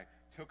 Mordecai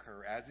took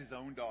her as his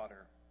own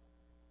daughter.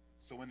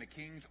 So when the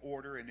king's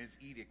order and his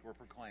edict were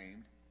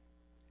proclaimed,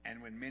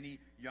 and when many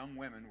young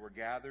women were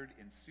gathered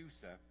in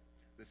Susa,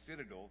 the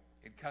citadel,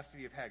 in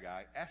custody of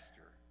Hegai,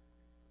 Esther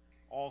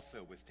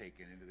also was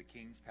taken into the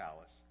king's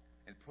palace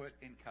and put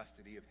in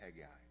custody of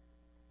Hegai,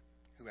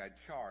 who had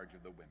charge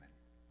of the women.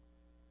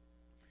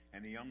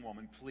 And the young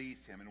woman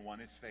pleased him and won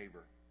his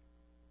favor.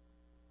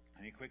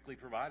 And he quickly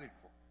provided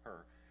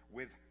her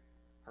with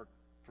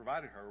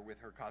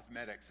her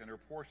cosmetics and her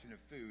portion of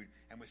food,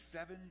 and with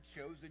 7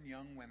 chosen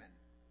young women,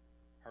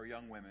 her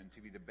young women,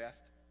 to the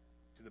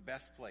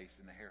best place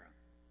in the harem.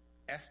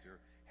 Esther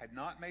had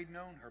not made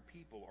known her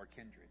people or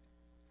kindred,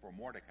 for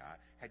Mordecai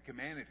had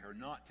commanded her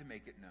not to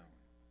make it known.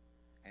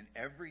 And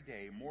every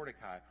day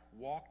Mordecai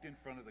walked in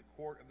front of the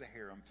court of the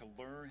harem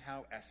to learn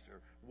how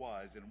Esther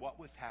was and what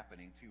was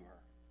happening to her.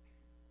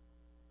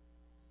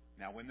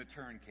 Now when the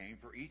turn came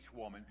for each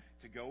woman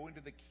to go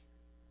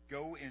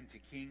into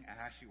King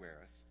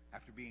Ahasuerus,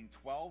 after being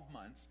 12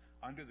 months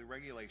under the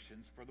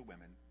regulations for the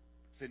women,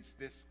 since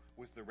this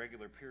was the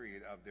regular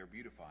period of their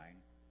beautifying,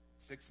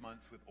 6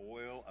 months with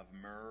oil of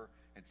myrrh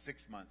and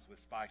 6 months with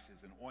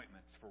spices and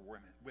ointments for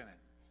women.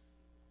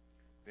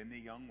 Then the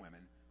young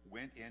women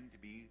went into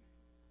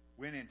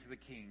the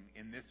king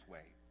in this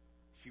way.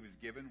 She was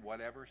given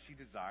whatever she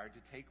desired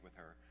to take with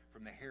her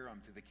from the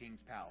harem to the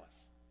king's palace.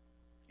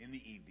 In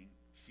the evening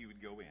she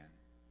would go in,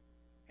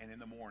 and in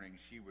the morning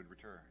she would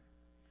return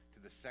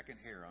to the second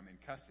harem in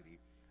custody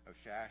of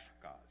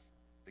Shashgaz,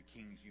 the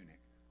king's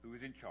eunuch, who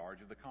was in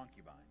charge of the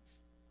concubines.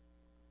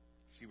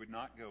 She would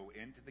not go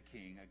into the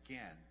king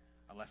again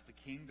unless the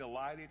king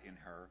delighted in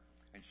her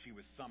and she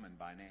was summoned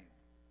by name.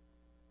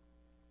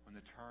 When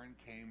the turn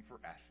came for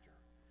Esther,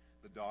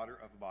 the daughter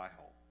of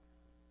Abihail,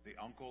 the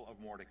uncle of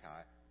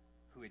Mordecai,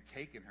 who had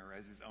taken her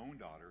as his own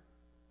daughter,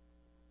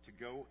 to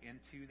go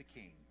into the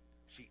king,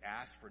 she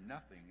asked for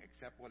nothing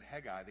except what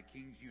Hegai, the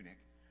king's eunuch,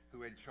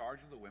 who had charge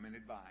of the women,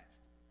 advised.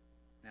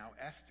 Now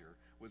Esther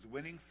was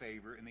winning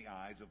favor in the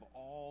eyes of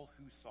all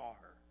who saw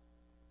her.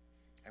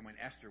 And when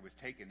Esther was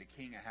taken to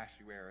King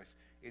Ahasuerus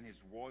in his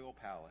royal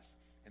palace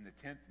in the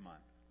 10th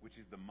month, which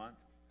is the month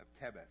of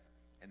Tebeth,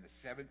 in the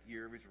 7th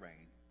year of his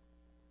reign,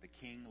 the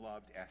king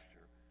loved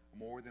Esther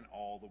more than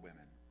all the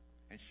women,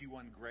 and she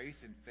won grace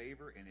and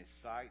favor in his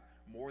sight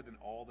more than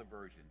all the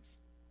virgins,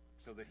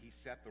 so that he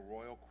set the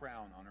royal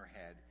crown on her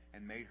head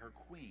and made her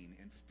queen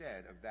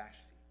instead of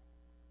Vashti.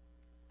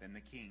 Then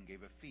the king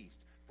gave a feast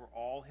for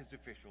all his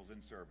officials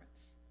and servants.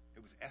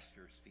 It was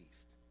Esther's feast.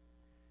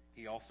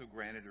 He also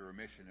granted a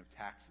remission of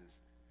taxes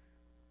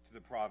to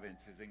the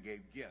provinces and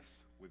gave gifts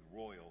with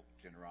royal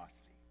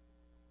generosity.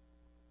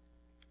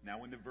 Now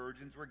when the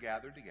virgins were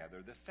gathered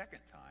together the second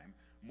time,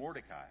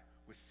 Mordecai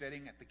was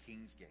sitting at the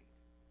king's gate.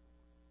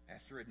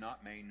 Esther had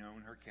not made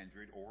known her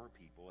kindred or her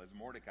people, as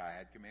Mordecai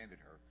had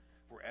commanded her,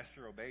 for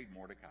Esther obeyed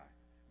Mordecai,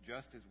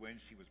 just as when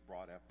she was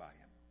brought up by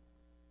him.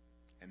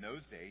 In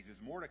those days,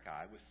 as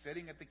Mordecai was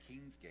sitting at the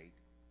king's gate,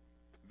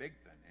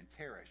 Bigthan and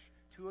Teresh,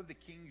 2 of the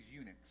king's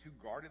eunuchs who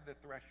guarded the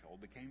threshold,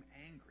 became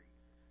angry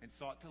and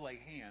sought to lay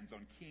hands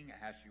on King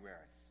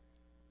Ahasuerus.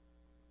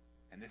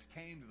 And this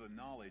came to the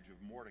knowledge of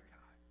Mordecai.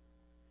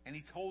 And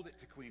he told it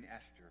to Queen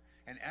Esther,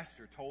 and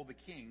Esther told the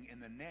king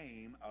in the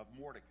name of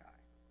Mordecai.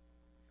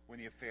 When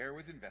the affair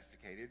was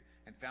investigated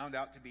and found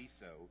out to be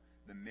so,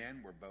 the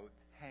men were both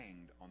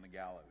hanged on the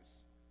gallows.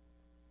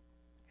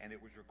 And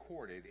it was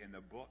recorded in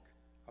the book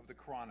of the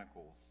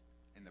Chronicles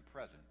in the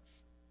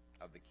presence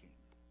of the king.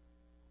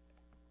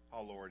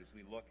 Oh Lord, as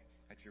we look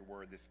at your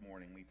word this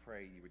morning, we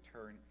pray you would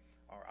turn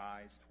our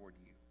eyes toward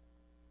you.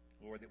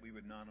 Lord, that we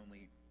would not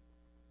only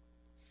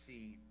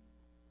see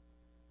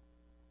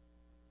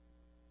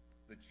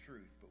the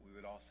truth, but we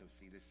would also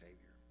see the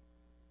Savior.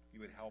 You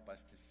would help us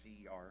to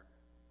see our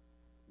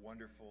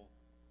wonderful,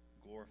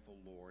 glorious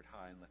Lord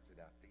high and lifted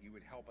up. That you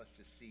would help us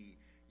to see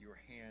your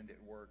hand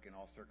at work in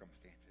all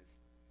circumstances.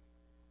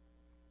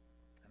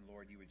 And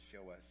Lord, you would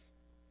show us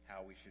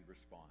how we should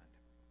respond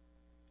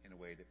in a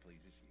way that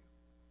pleases you.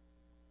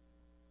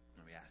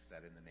 And we ask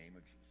that in the name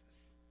of Jesus.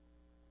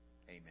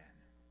 Amen.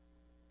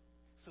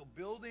 So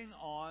building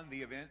on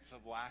the events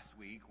of last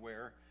week,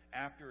 where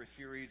after a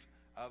series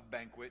of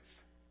banquets,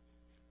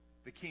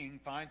 the king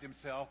finds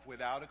himself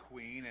without a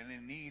queen and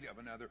in need of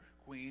another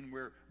queen,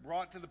 we're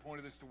brought to the point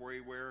of the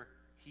story where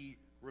he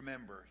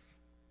remembers.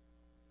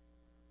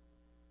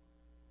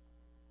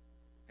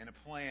 And a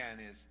plan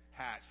is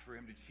hatched for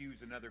him to choose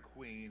another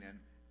queen, and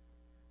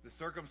the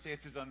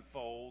circumstances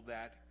unfold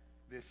that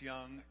this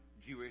young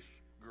Jewish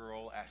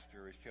girl,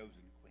 Esther, is chosen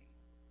queen.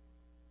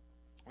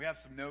 We have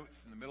some notes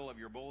in the middle of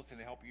your bulletin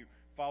to help you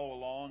follow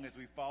along as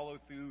we follow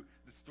through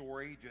the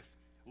story, just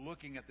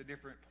looking at the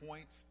different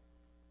points.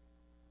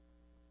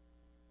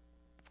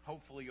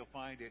 Hopefully you'll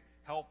find it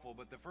helpful,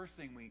 but the first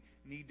thing we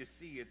need to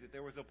see is that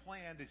there was a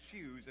plan to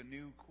choose a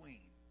new queen.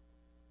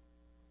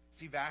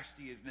 See,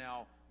 Vashti is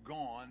now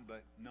gone,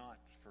 but not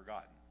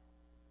forgotten.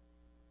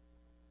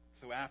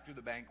 So after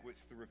the banquets,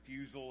 the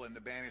refusal and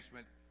the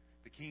banishment,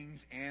 the king's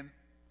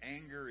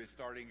anger is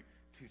starting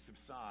to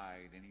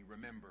subside, and he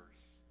remembers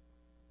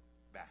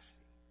Vashti.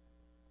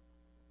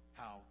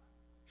 How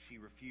she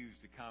refused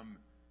to come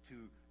to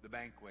the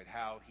banquet,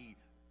 how he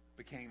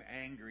became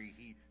angry,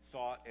 he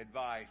sought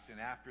advice, and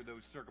after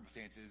those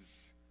circumstances,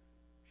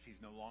 she's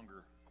no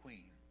longer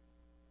queen.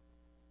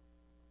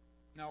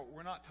 Now,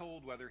 we're not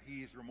told whether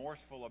he's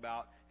remorseful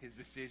about his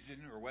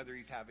decision or whether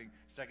he's having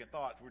second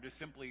thoughts. We're just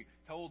simply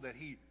told that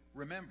he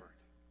remembered.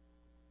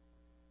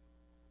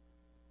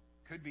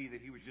 Could be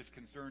that he was just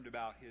concerned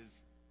about his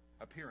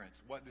appearance.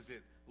 What does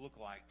it look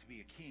like to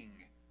be a king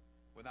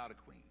without a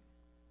queen?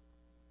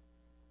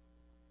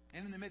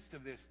 And in the midst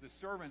of this, the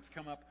servants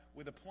come up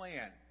with a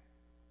plan.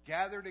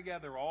 Gather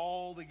together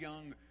all the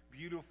young,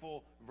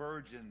 beautiful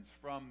virgins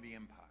from the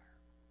empire.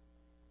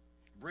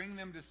 Bring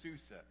them to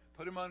Susa.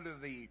 Put them under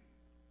the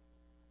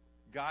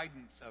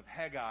guidance of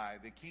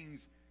Hegai, the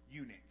king's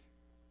eunuch.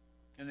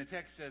 And the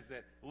text says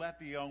that let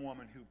the young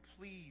woman who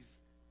pleased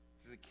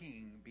the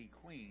king be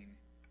queen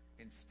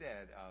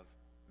instead of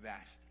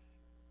Vashti.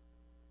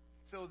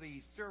 So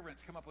the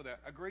servants come up with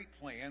a great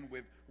plan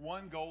with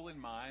one goal in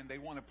mind. They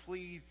want to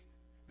please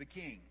the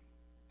king,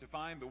 to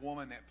find the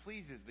woman that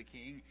pleases the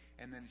king,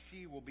 and then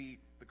she will be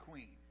the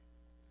queen.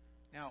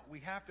 Now,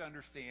 we have to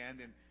understand,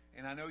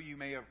 and I know you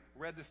may have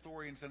read the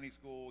story in Sunday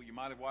school, you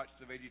might have watched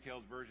the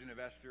VeggieTales version of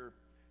Esther.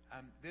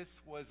 This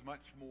was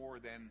much more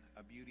than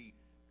a beauty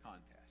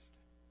contest.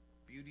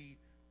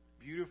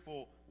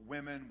 Beautiful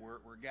women were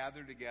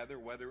gathered together,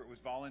 whether it was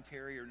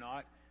voluntary or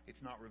not,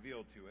 it's not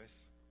revealed to us.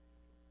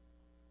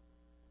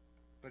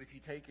 But if you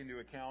take into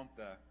account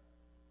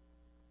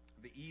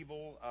the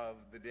evil of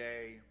the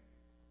day,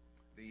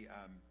 the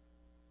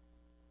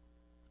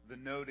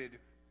noted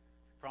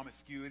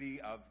promiscuity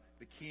of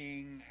the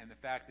king, and the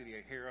fact that he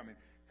had harem and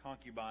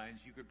concubines,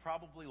 you could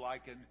probably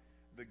liken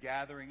the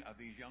gathering of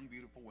these young,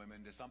 beautiful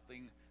women to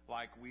something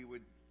like we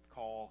would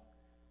call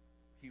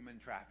human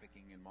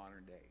trafficking in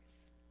modern days.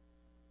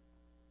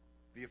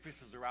 The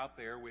officials are out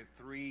there with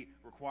three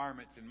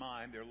requirements in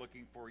mind. They're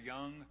looking for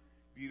young,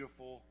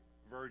 beautiful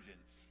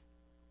virgins,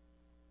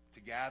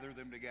 to gather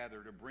them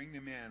together, to bring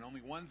them in.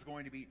 Only one's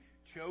going to be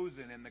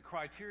chosen, and the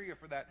criteria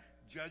for that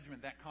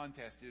judgment, that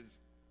contest, is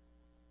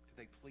do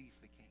they please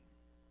the king?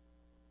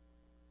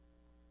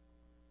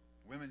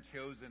 Women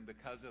chosen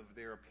because of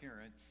their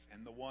appearance,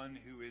 and the one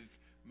who is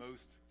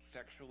most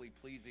sexually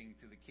pleasing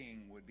to the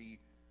king would be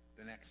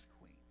the next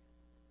queen.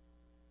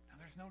 Now,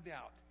 there's no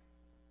doubt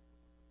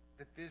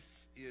that this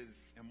is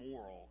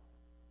immoral.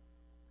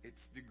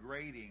 It's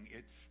degrading.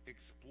 It's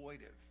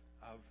exploitive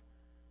of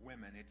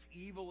women. It's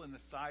evil in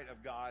the sight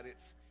of God.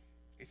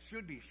 It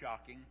should be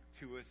shocking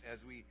to us as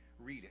we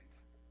read it.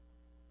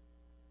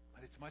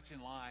 But it's much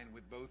in line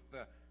with both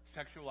the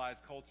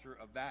sexualized culture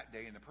of that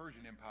day in the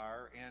Persian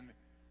Empire and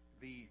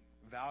the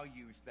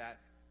values that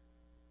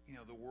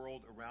the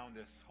world around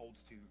us holds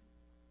to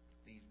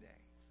these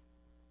days.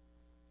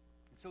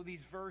 And so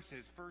these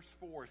verses, verse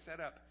 4, set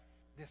up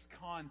this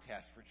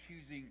contest for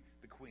choosing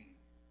the queen.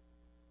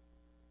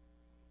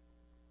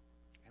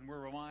 And we're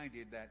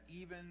reminded that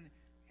even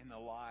in the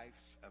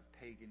lives of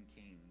pagan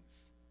kings,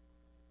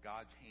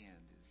 God's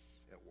hand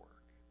is at work.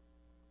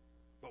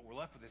 But we're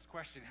left with this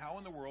question: how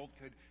in the world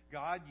could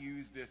God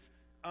use this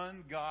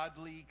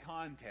ungodly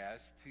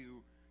contest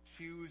to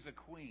choose a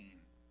queen?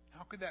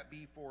 How could that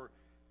be for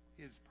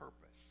His purpose?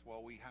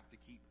 Well, we have to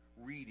keep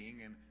reading,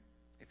 and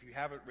if you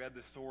haven't read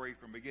the story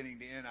from beginning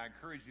to end, I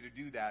encourage you to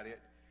do that.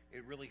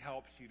 It really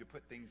helps you to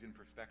put things in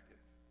perspective.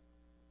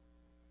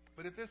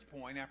 But at this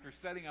point, after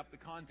setting up the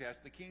contest,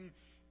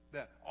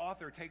 the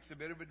author takes a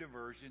bit of a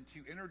diversion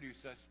to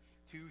introduce us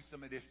to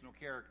some additional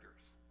characters.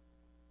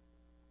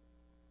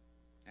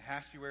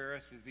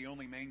 Ahasuerus is the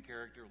only main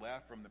character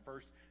left from the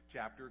first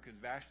chapter because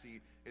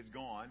Vashti is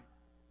gone.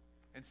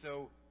 And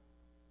so,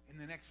 in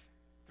the next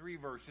three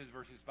verses,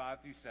 verses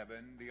 5 through 7,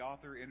 the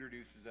author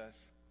introduces us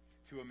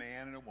to a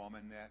man and a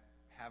woman that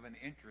have an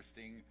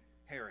interesting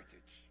heritage.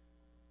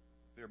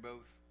 They're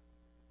both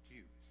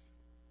Jews.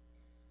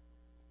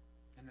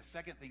 And the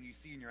second thing you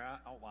see in your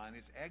outline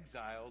is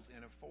exiles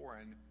in a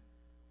foreign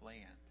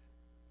land.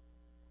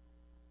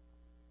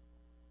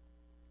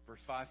 Verse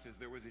 5 says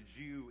there was a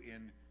Jew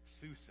in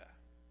Susa.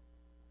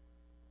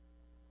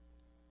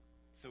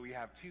 So we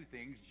have two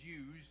things: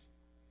 Jews,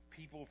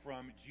 people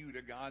from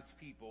Judah, God's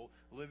people,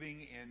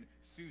 living in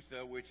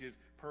Susa, which is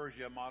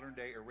Persia,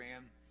 modern-day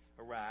Iran,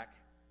 Iraq.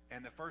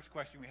 And the first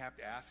question we have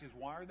to ask is,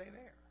 why are they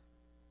there?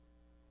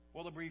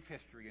 Well, a brief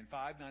history. In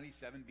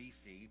 597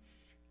 BC,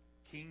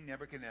 King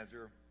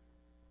Nebuchadnezzar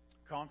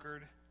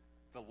conquered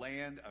the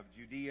land of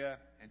Judea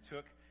and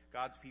took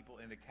God's people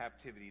into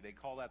captivity. They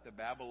call that the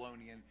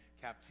Babylonian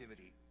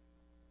captivity.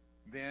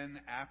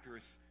 Then, after,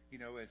 as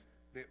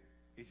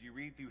you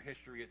read through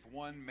history, it's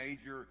one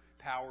major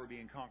power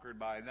being conquered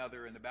by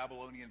another, and the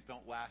Babylonians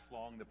don't last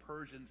long. The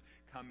Persians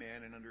come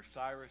in, and under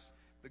Cyrus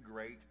the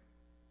Great,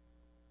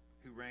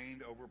 who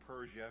reigned over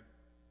Persia,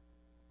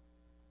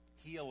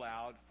 he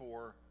allowed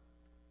for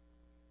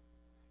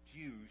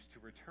Jews to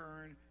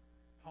return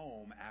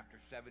home after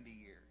 70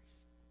 years.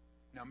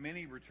 Now,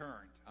 many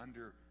returned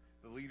under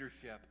the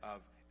leadership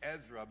of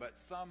Ezra, but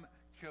some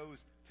chose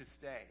to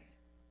stay.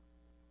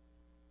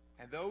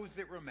 And those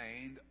that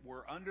remained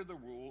were under the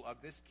rule of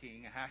this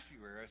king,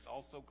 Ahasuerus,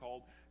 also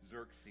called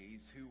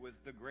Xerxes, who was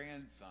the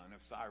grandson of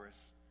Cyrus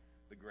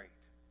the Great.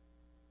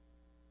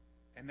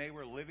 And they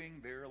were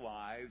living their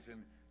lives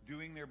and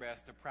doing their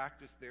best to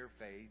practice their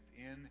faith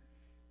in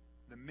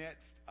the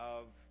midst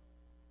of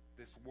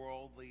this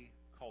worldly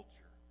culture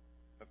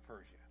of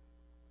Persia.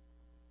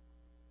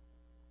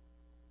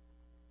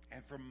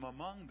 And from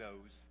among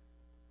those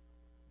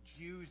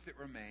Jews that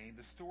remain,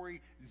 the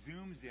story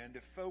zooms in to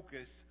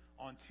focus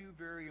on two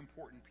very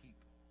important people.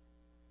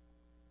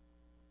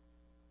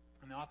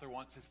 And the author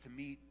wants us to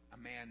meet a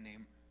man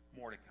named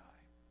Mordecai.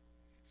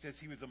 It says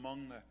he was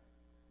among the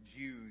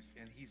Jews,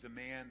 and he's a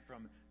man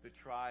from the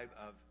tribe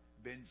of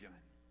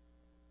Benjamin.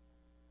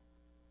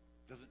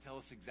 Doesn't tell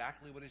us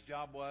exactly what his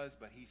job was,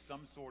 but he's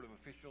some sort of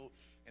official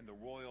in the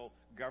royal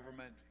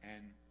government,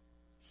 and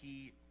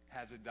he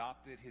has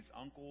adopted his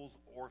uncle's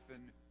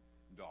orphan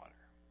daughter.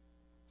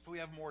 So we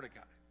have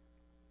Mordecai,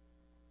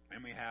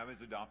 and we have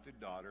his adopted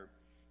daughter,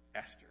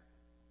 Esther.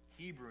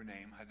 Hebrew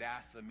name,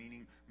 Hadassah,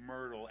 meaning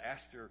myrtle.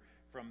 Esther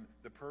from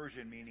the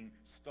Persian, meaning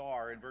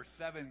star. And verse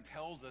 7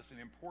 tells us an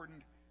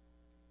important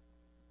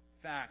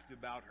fact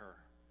about her.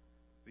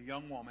 The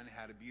young woman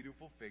had a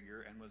beautiful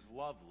figure and was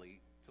lovely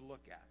to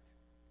look at.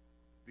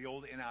 The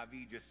old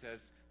NIV just says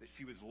that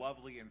she was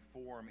lovely in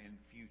form and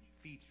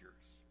features.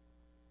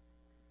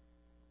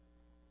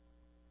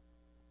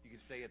 You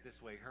could say it this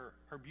way.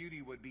 Her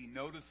beauty would be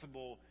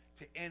noticeable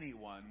to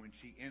anyone when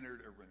she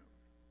entered a room.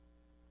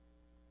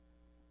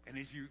 And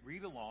as you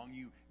read along,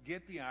 you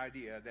get the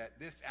idea that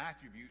this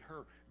attribute,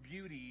 her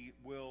beauty,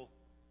 will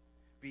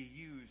be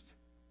used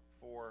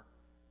for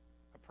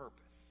a purpose.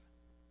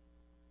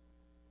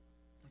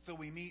 And so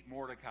we meet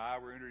Mordecai,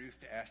 we're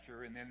introduced to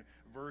Esther, and then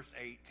verse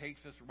 8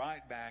 takes us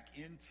right back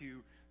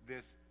into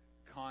this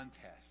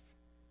contest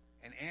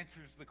and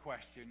answers the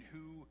question,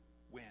 who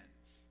wins?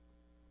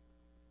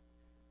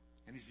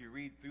 And as you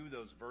read through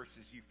those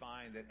verses, you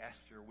find that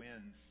Esther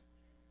wins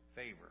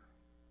favor.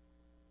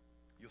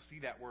 You'll see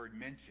that word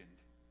mentioned,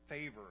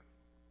 favor.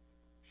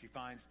 She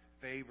finds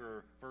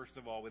favor, first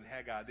of all, with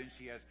Haggai. Then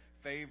she has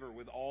favor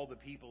with all the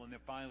people, and then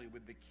finally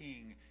with the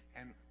king.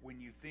 And when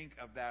you think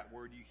of that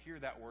word, you hear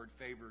that word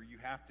favor, you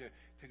have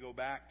to go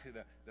back to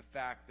the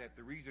fact that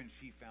the reason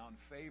she found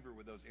favor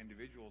with those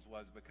individuals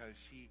was because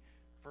she,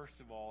 first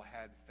of all,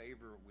 had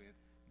favor with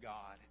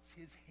God.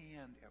 It's his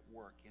hand at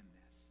work in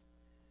this.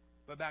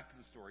 But back to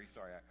the story.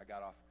 Sorry, I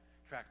got off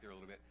track there a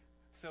little bit.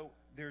 So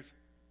there's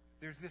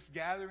this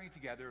gathering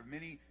together of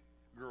many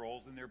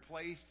girls, and they're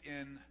placed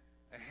in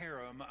a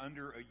harem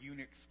under a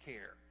eunuch's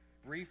care.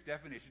 Brief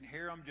definition,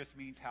 harem just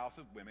means house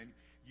of women.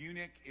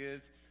 Eunuch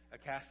is a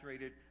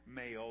castrated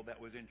male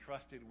that was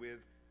entrusted with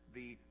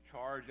the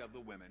charge of the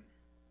women.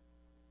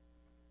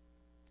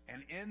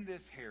 And in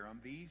this harem,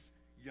 these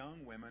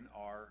young women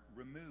are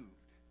removed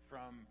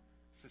from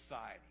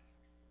society,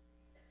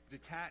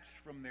 detached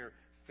from their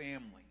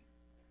family,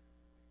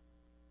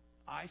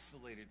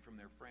 isolated from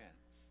their friends.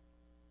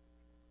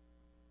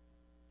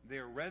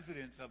 They're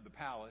residents of the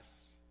palace.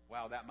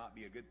 Wow, that might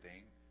be a good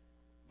thing.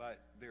 But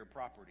they're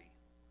property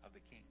of the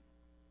king.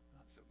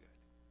 Not so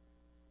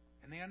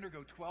good. And they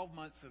undergo 12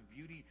 months of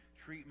beauty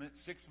treatment,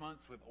 6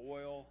 months with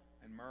oil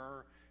and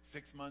myrrh,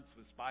 6 months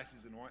with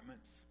spices and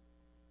ointments.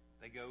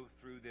 They go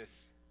through this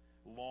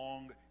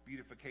long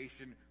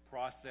beautification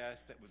process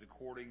that was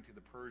according to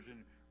the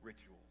Persian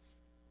rituals.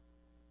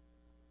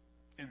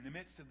 In the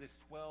midst of this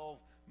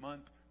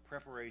 12-month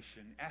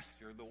preparation,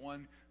 Esther, the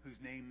one whose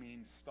name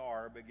means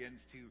star, begins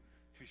to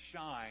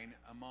shine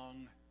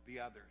among the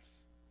others.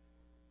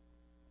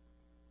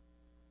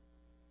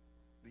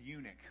 The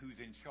eunuch who's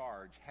in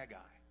charge, Haggai,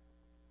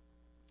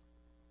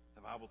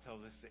 the Bible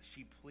tells us that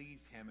she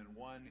pleased him and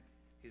won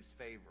his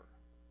favor.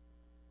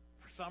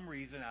 For some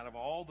reason, out of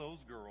all those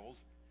girls,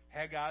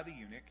 Haggai the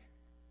eunuch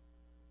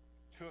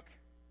took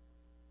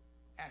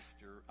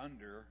Esther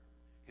under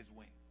his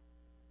wing.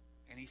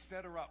 And he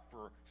set her up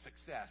for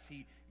success.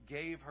 He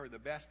gave her the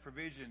best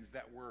provisions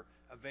that were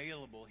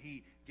available.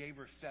 He gave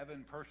her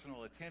 7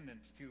 personal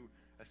attendants to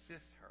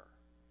assist her.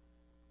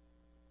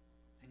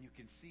 And you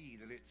can see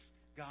that it's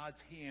God's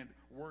hand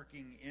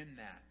working in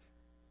that,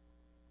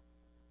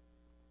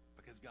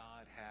 because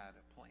God had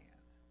a plan.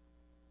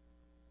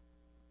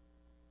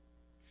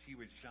 She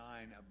would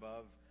shine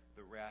above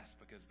the rest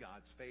because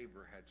God's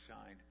favor had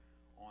shined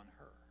on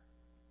her.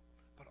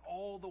 But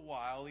all the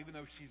while, even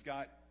though she's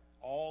got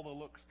all the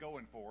looks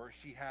going for her,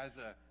 she has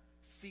a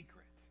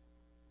secret.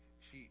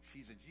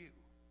 She's a Jew.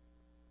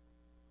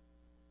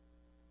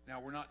 Now,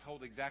 we're not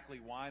told exactly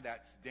why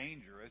that's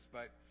dangerous,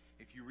 but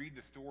if you read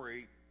the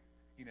story,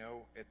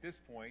 at this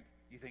point,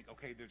 you think,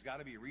 okay, there's got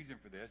to be a reason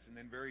for this. And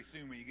then very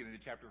soon when you get into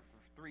chapter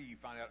 3, you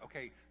find out,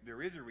 okay,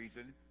 there is a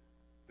reason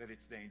that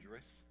it's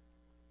dangerous.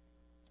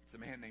 It's a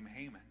man named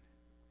Haman.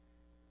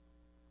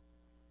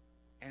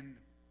 And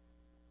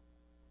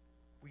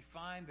we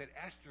find that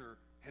Esther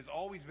has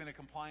always been a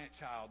compliant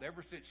child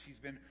ever since she's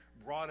been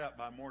brought up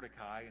by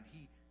Mordecai, and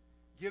he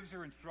gives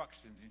her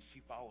instructions and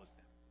she follows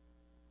them.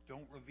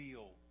 Don't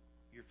reveal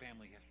your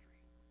family history.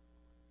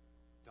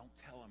 Don't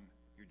tell him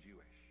you're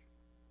Jewish.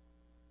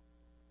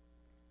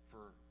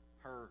 For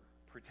her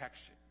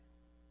protection.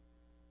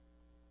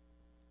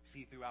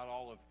 See, throughout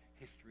all of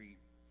history,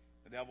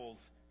 the devil's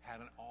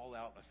had an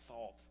all-out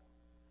assault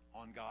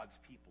on God's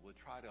people, to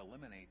try to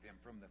eliminate them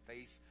from the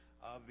face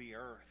of the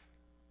earth.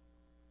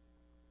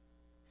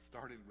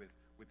 Started with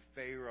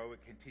Pharaoh. It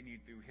continued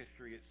through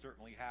history. It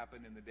certainly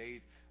happened in the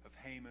days of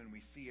Haman.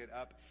 We see it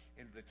up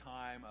into the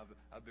time of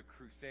the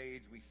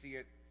Crusades. We see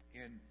it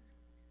in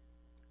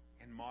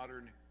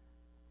modern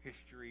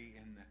history,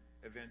 in the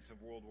events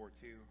of World War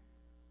II.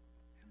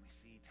 And we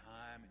see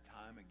time and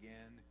time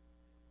again,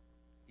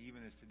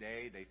 even as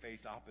today, they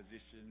face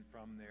opposition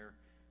from their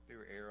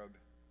Arab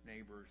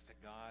neighbors, that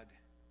God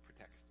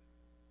protects them.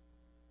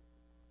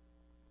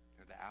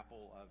 They're the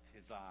apple of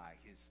His eye,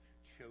 His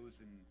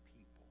chosen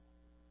people.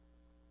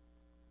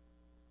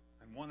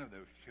 And one of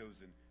those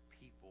chosen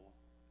people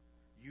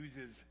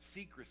uses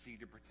secrecy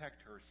to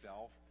protect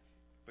herself,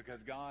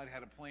 because God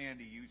had a plan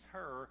to use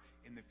her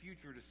in the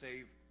future to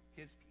save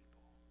His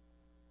people.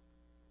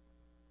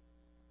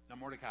 Now,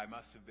 Mordecai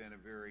must have been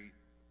a very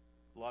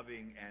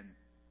loving and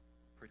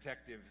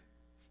protective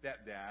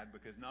stepdad,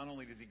 because not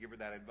only does he give her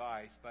that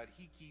advice, but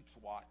he keeps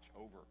watch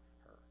over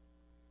her.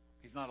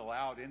 He's not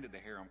allowed into the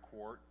harem,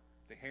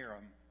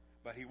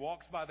 but he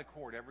walks by the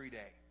court every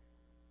day,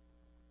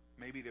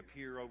 maybe to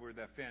peer over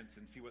the fence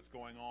and see what's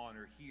going on,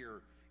 or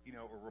hear,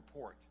 a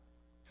report,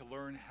 to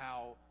learn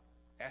how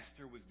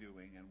Esther was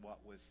doing and what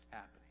was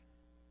happening.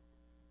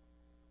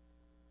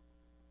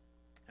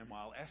 And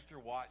while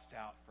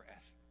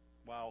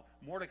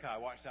Mordecai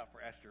watched out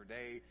for Esther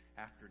day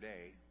after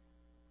day,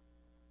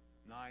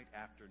 night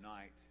after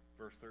night,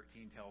 verse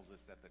 13 tells us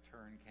that the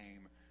turn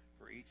came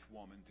for each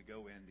woman to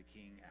go in to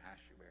King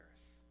Ahasuerus.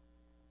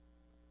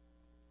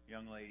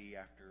 Young lady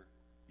after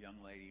young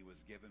lady was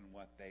given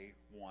what they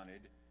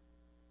wanted.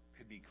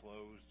 Could be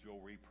clothes,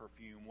 jewelry,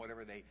 perfume,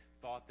 whatever they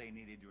thought they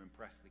needed to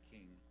impress the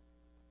king.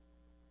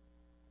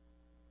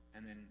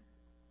 And then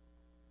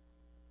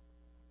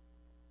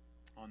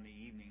on the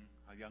evening,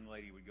 a young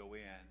lady would go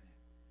in,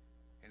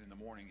 and in the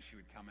morning she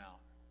would come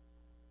out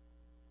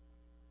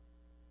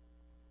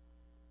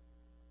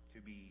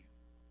to be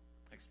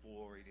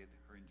exploited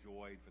or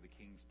enjoyed for the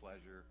king's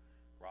pleasure,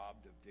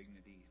 robbed of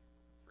dignity,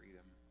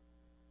 freedom.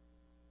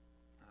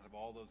 Out of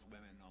all those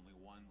women, only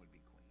one would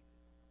be queen.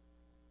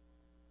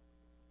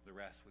 The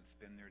rest would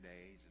spend their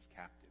days as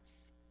captives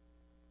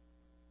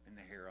in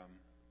the harem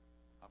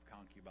of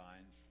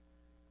concubines.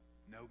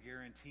 No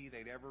guarantee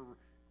they'd ever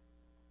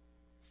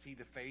see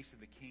the face of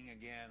the king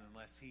again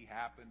unless he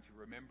happened to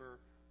remember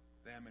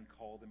them and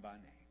call them by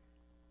name.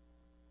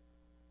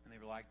 And they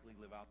would likely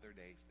live out their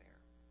days there.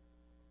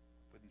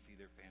 Wouldn't see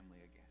their family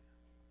again.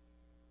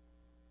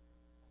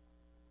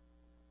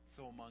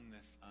 So among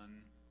this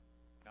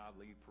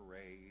ungodly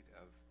parade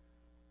of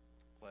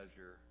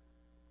pleasure,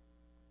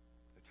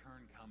 the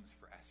turn comes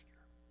for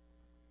Esther.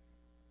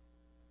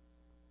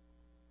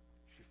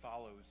 She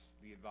follows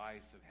the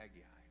advice of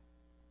Hegai.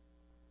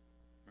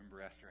 Remember,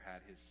 Esther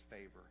had his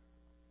favor.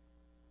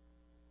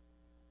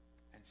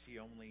 And she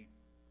only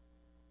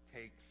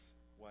takes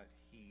what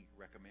he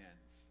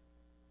recommends.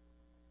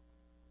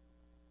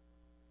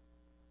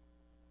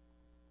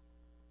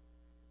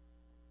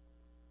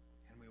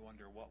 And we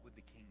wonder, what would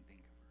the king think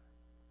of her?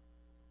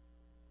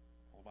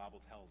 Well, the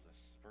Bible tells us,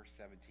 verse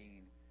 17,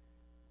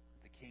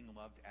 the king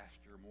loved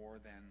Esther more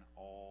than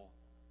all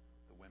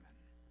the women.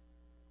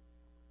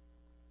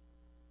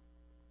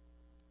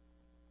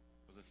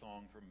 It was a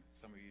song from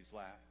some of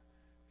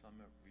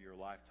your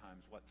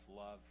lifetimes. What's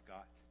love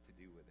got to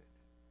do with it?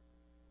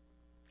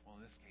 Well,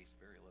 in this case,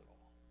 very little.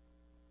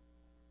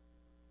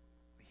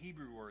 The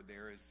Hebrew word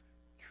there is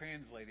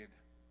translated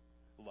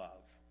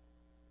love.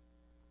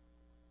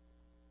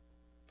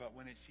 But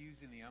when it's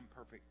used in the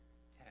imperfect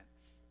tense,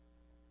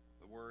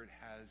 the word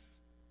has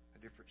a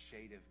different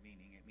shade of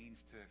meaning. It means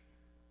to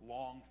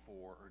long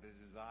for or to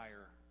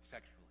desire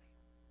sexually.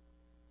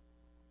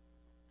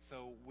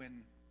 So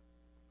when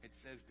it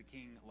says the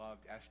king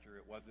loved Esther,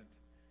 it wasn't,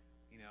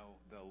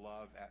 the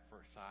love at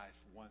first sight,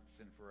 once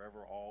and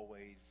forever,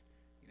 always,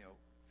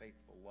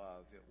 faithful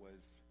love. It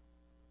was,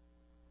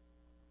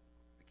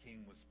 the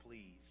king was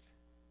pleased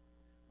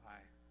by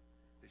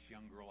this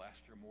young girl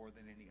Esther more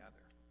than any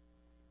other.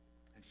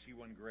 And she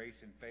won grace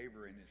and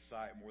favor in his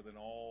sight more than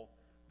all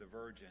the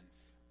virgins.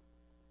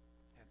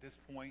 At this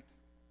point,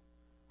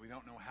 we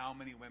don't know how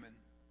many women,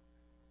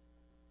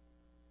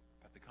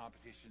 but the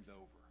competition's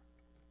over.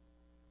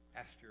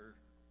 Esther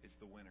is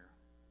the winner.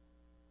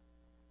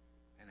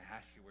 And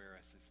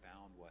Ahasuerus has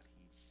found what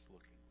he's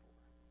looking for.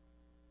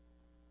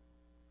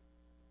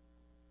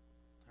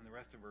 And the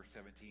rest of verse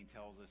 17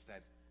 tells us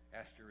that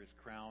Esther is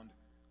crowned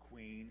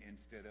queen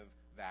instead of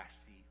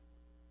Vashti.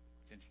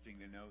 It's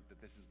interesting to note that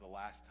this is the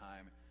last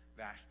time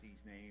Vashti's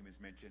name is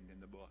mentioned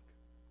in the book.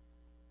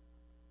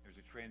 There's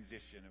a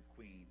transition of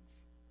queens.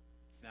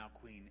 It's now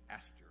Queen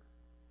Esther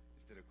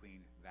instead of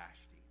Queen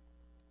Vashti.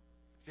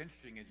 It's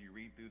interesting as you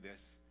read through this,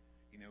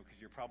 because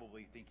you're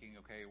probably thinking,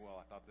 okay, well,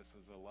 I thought this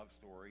was a love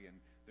story, and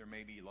there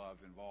may be love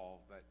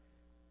involved, but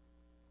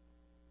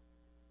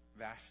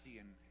Vashti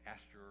and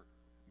Esther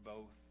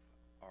both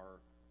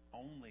are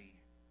only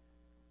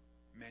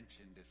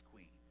mentioned as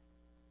queen.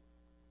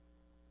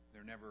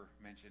 They're never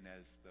mentioned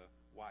as the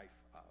wife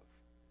of.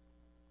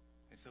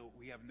 And so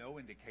we have no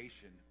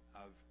indication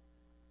of,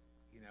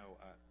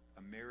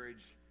 a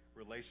marriage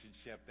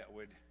relationship that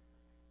would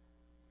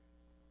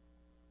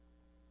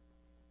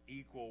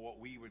equal what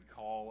we would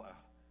call a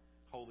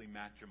holy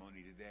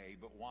matrimony today.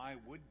 But why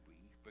would we?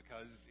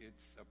 Because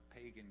it's a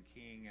pagan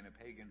king and a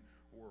pagan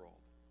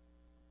world.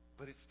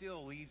 But it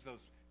still leaves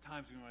those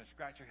times when you want to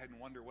scratch your head and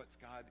wonder, what's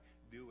God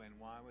doing?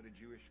 Why would a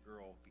Jewish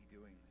girl be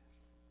doing this?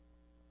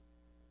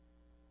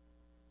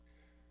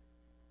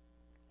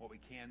 What we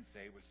can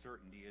say with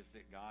certainty is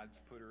that God's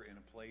put her in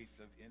a place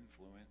of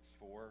influence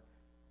for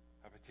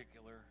a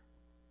particular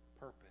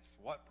purpose.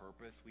 What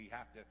purpose? We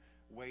have to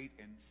wait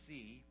and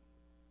see.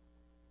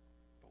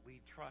 But we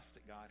trust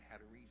that God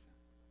had a reason.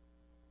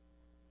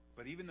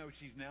 But even though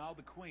she's now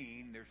the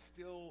queen, there's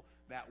still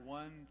that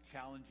one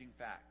challenging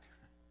fact.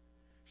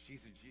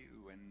 She's a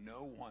Jew, and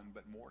no one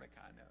but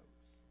Mordecai knows.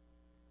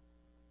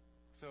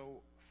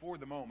 So, for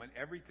the moment,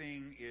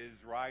 everything is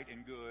right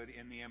and good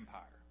in the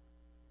empire.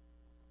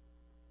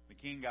 The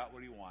king got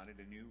what he wanted,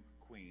 a new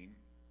queen,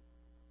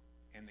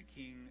 and the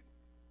king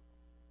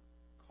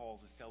calls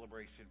a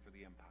celebration for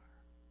the empire.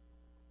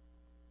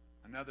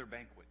 Another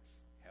banquet's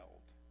held.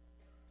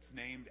 It's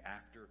named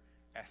after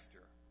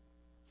Esther.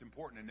 It's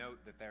important to note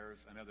that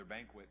there's another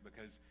banquet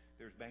because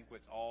there's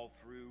banquets all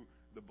through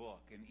the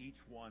book, and each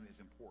one is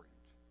important.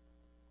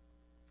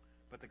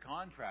 But the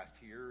contrast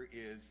here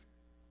is,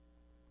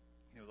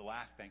 the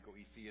last banquet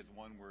we see is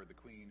one where the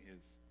queen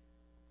is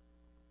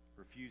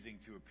refusing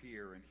to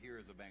appear, and here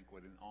is a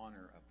banquet in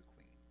honor of the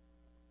queen.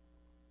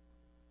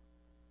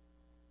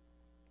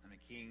 And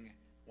the king,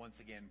 once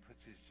again,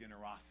 puts his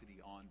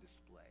generosity on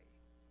display.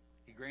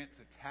 He grants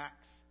a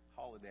tax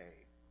holiday.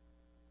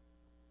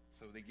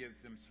 So they give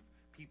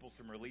people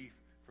some relief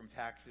from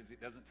taxes.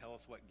 It doesn't tell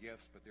us what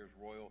gifts, but there's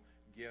royal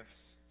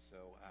gifts.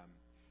 So,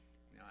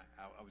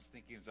 I was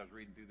thinking as I was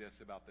reading through this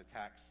about the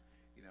tax,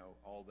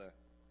 all the,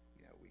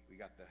 we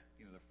got the,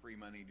 the free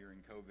money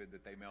during COVID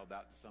that they mailed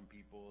out to some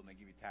people, and they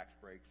give you tax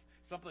breaks.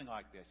 Something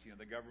like this.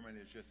 The government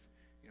is just,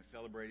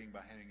 celebrating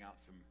by handing out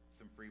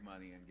some free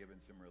money and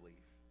giving some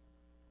relief.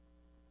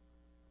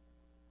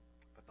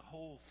 But the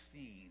whole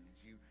scene,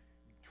 as you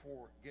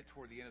get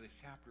toward the end of this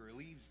chapter, it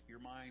leaves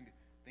your mind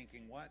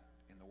thinking, what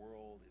in the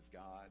world is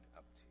God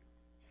up to?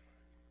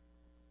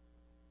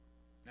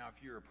 Now, if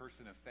you're a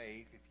person of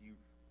faith, if you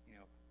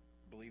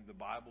believe the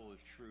Bible is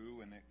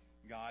true and that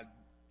God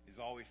is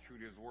always true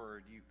to His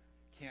Word, you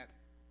can't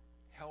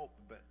help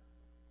but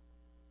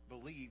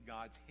believe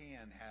God's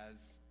hand has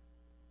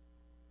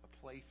a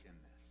place in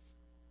this.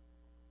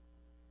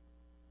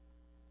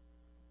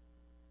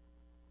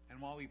 And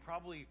while we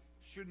probably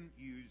shouldn't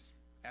use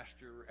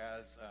Esther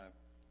as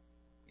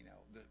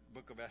the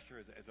book of Esther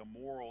as a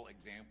moral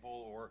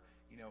example, or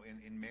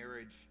in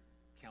marriage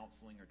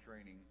counseling or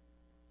training,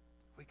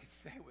 we could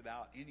say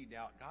without any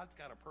doubt, God's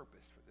got a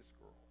purpose for this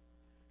girl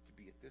to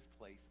be at this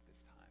place at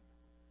this time.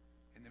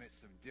 In the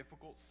midst of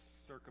difficult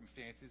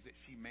circumstances that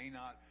she may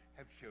not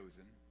have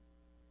chosen,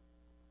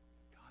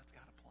 God's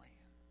got a plan.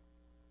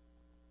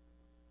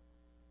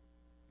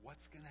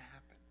 What's going to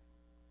happen?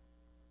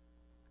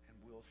 And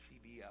will she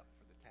be up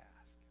for the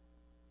task?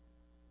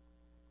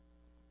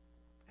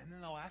 And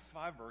then the last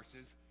 5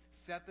 verses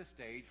set the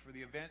stage for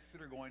the events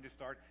that are going to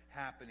start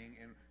happening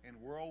in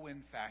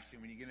whirlwind fashion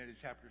when you get into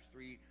chapters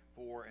 3,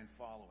 4, and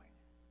following.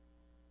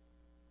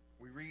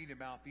 We read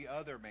about the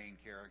other main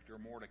character,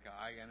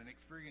 Mordecai, and an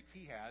experience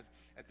he has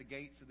at the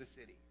gates of the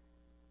city.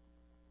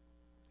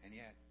 And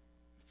yet,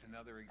 it's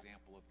another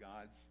example of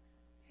God's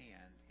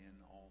hand in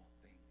all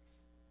things.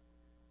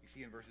 You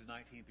see in verses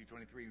 19 through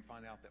 23, we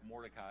find out that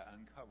Mordecai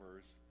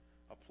uncovers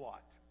a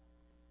plot.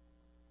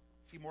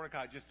 See,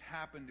 Mordecai just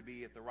happened to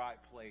be at the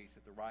right place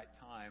at the right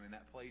time, and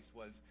that place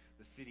was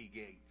the city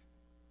gate.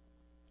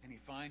 And he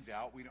finds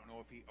out, we don't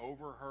know if he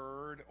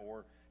overheard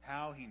or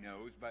how he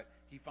knows, but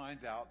he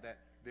finds out that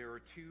there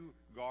are 2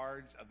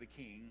 guards of the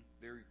king.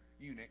 They're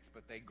eunuchs,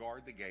 but they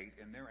guard the gate,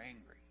 and they're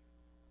angry.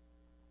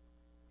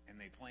 And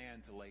they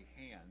plan to lay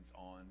hands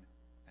on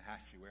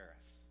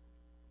Ahasuerus,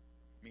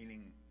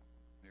 meaning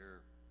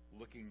they're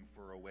looking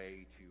for a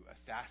way to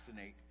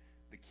assassinate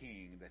the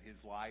king, that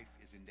his life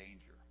is in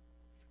danger.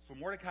 So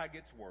Mordecai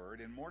gets word,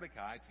 and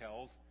Mordecai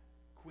tells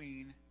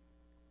Queen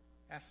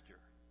Esther.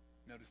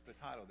 Notice the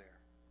title there.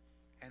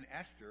 And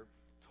Esther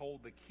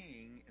told the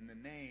king in the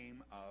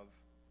name of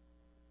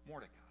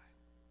Mordecai.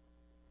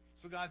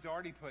 So God's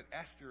already put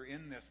Esther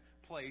in this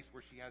place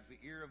where she has the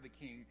ear of the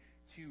king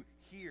to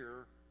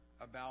hear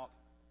about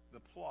the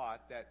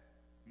plot that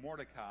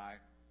Mordecai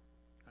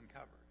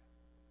uncovered.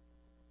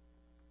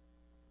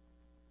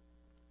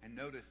 And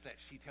notice that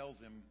she tells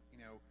him,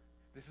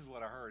 this is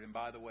what I heard. And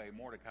by the way,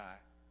 Mordecai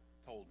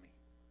told me.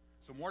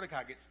 So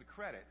Mordecai gets the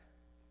credit,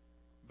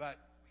 but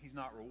he's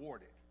not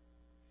rewarded.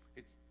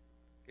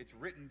 It's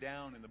written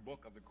down in the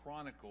book of the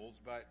Chronicles,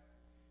 but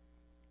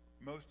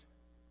most,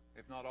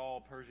 if not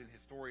all, Persian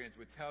historians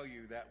would tell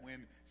you that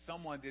when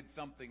someone did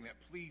something that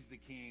pleased the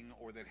king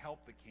or that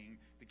helped the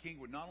king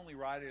would not only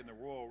write it in the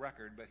royal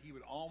record, but he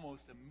would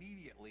almost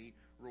immediately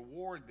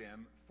reward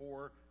them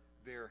for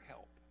their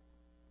help.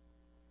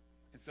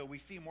 And so we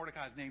see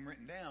Mordecai's name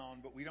written down,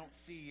 but we don't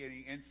see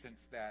any instance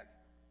that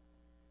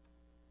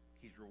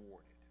he's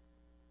rewarded.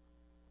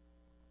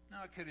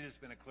 Now, it could have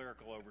just been a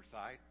clerical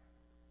oversight.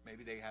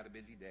 Maybe they had a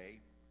busy day.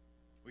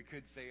 We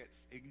could say it's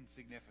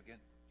insignificant.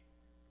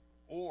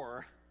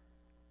 Or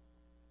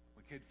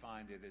we could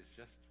find it as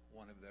just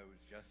one of those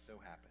just so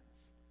happens.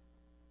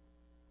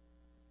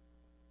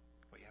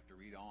 But you have to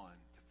read on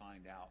to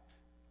find out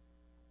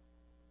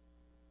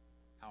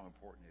how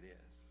important it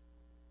is.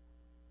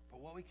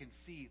 But what we can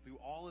see through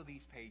all of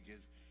these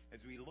pages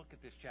as we look at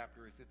this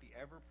chapter is that the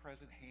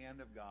ever-present hand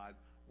of God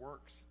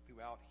works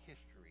throughout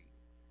history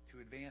to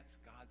advance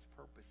God's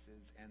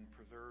purposes and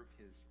preserve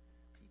His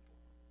people.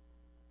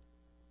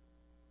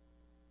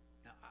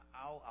 Now,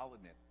 I'll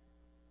admit,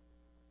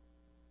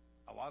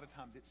 a lot of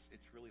times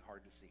it's really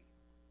hard to see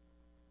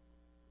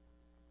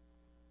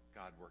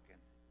God working.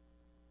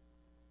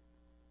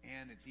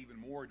 And it's even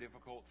more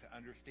difficult to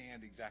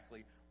understand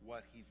exactly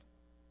what He's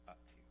up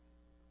to.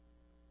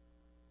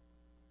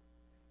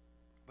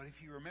 But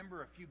if you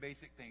remember a few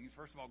basic things,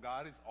 first of all,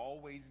 God is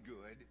always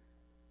good,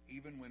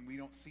 even when we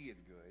don't see His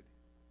good.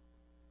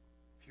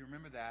 If you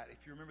remember that,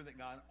 if you remember that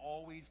God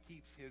always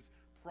keeps His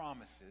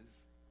promises,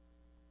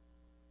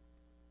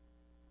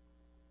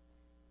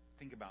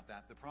 think about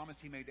that. The promise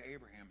He made to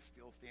Abraham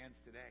still stands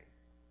today.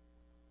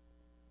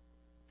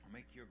 I'll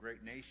make you a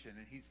great nation,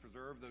 and He's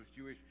preserved those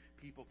Jewish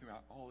people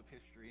throughout all of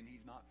history, and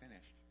He's not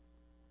finished.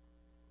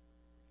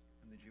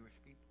 And the Jewish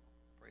people,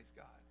 praise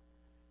God.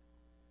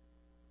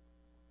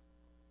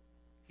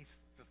 He's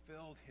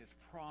fulfilled His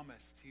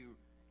promise to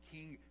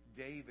King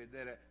David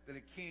that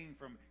a king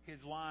from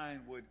his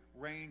line would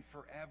reign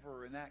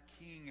forever, and that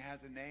king has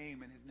a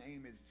name, and his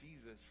name is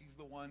Jesus. He's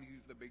the one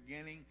who's the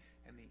beginning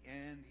and the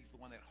end. He's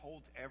the one that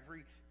holds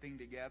everything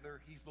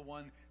together. He's the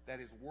one that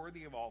is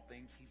worthy of all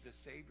things. He's the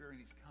Savior, and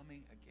He's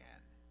coming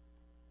again.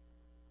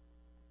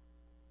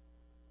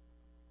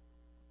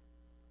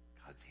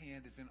 God's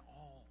hand is in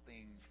all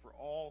things for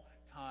all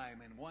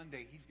time, and one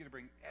day He's going to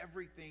bring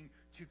everything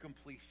to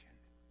completion.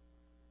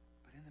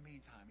 But in the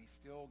meantime, He's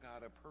still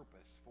got a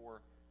purpose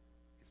for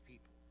His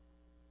people.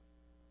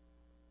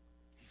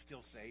 He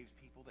still saves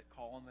people that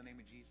call on the name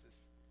of Jesus.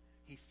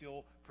 He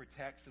still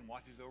protects and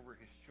watches over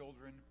His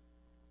children.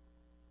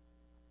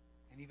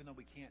 And even though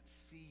we can't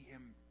see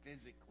Him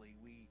physically,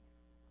 we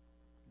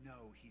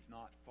know He's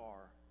not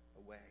far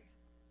away.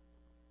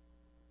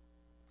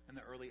 In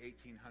the early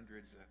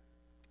 1800s,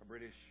 a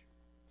British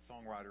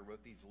songwriter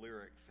wrote these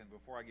lyrics. And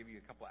before I give you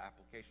a couple of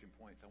application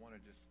points, I want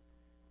to just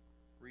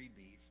read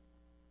these.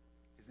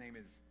 His name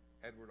is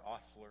Edward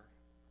Osler.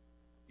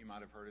 You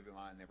might have heard of him.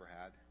 I never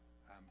had.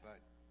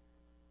 But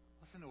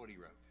listen to what he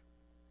wrote.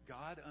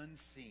 God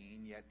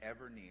unseen, yet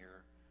ever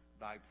near,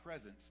 Thy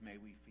presence may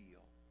we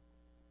feel.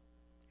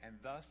 And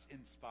thus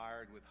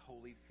inspired with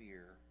holy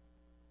fear,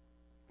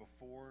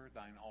 before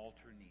Thine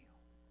altar kneel.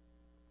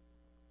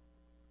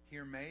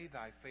 Here may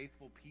Thy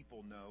faithful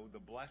people know the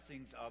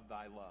blessings of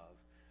Thy love,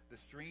 the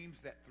streams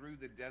that through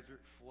the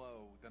desert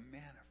flow, the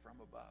manna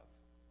from above.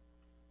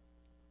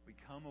 We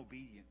come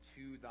obedient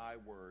to Thy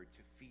word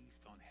to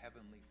feast on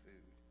heavenly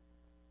food.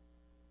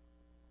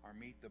 Our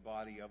meat the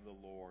body of the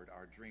Lord,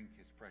 our drink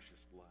His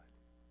precious blood.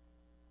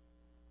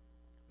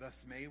 Thus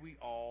may we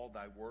all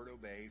Thy word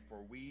obey, for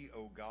we,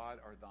 O God,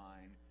 are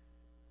Thine,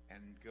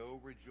 and go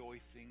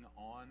rejoicing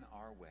on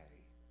our way,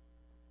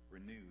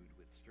 renewed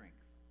with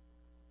strength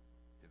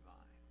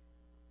divine.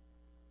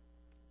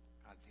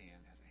 God's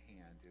hand has a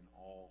hand in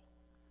all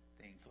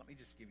things. Let me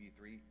just give you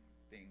three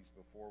things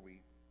before we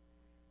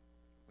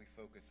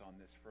focus on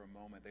this for a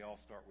moment. They all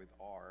start with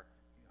R.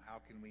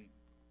 How can we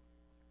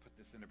put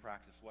this into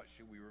practice? What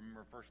should we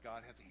remember? First,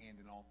 God has a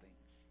hand in all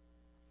things.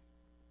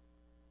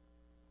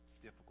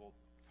 It's difficult.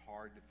 It's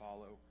hard to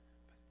follow.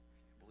 But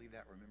if you believe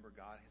that, remember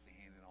God has a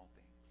hand in all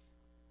things.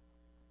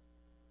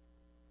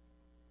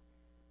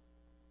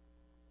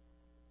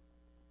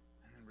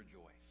 And then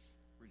rejoice.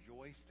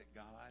 Rejoice that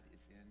God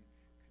is in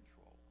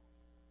control.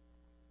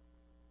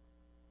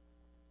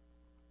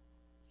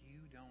 You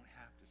don't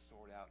have to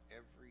sort out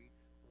every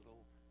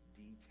little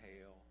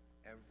detail,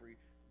 every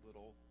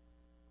little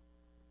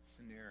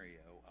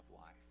scenario of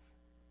life.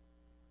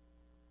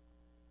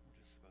 We're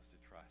just supposed to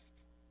trust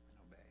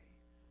and obey,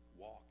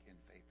 walk in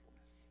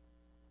faithfulness.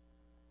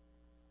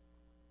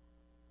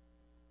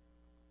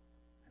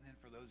 And then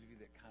for those of you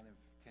that kind of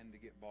tend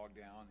to get bogged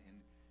down in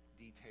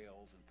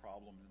details and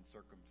problems and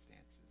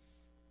circumstances,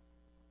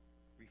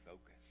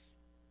 refocus.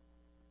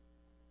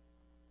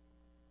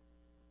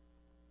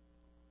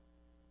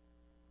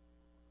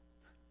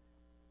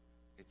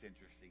 It's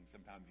interesting.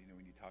 Sometimes,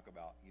 when you talk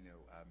about,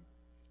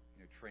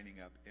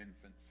 training up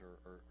infants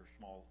or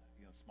small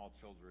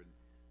children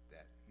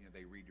that,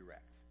 they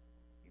redirect.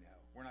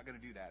 We're not going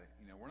to do that.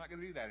 We're not going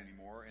to do that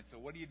anymore. And so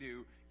what do?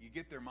 You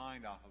get their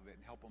mind off of it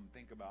and help them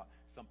think about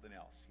something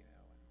else,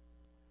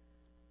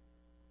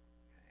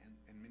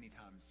 And many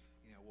times,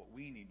 what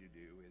we need to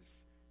do is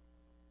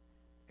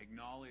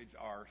acknowledge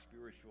our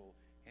spiritual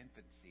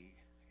infancy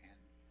and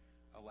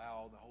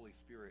allow the Holy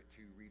Spirit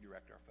to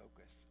redirect our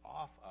focus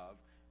off of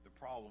the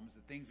problems,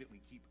 the things that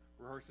we keep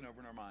rehearsing over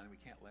in our mind and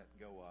we can't let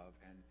go of,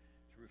 and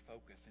to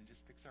refocus and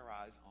just fix our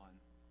eyes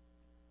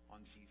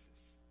on Jesus.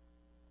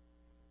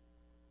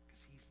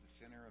 Because He's the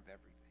center of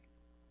everything.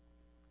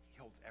 He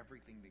holds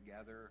everything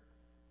together,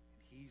 and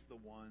He's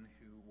the one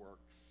who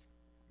works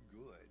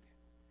good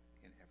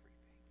in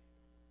everything.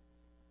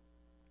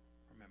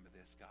 Remember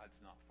this, God's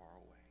not far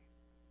away.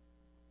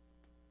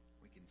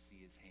 We can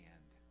see His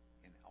hand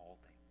in all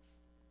things.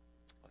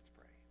 Let's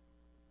pray.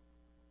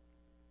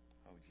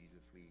 Oh,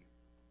 Jesus, we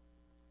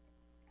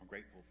are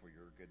grateful for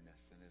your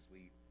goodness. And as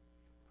we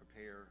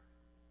prepare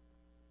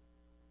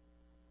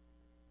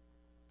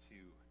to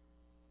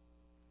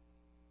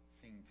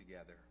sing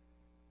together,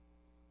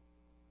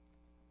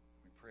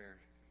 we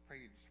pray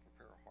you just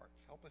prepare our hearts.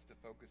 Help us to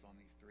focus on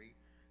these three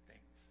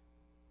things.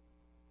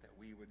 That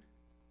we would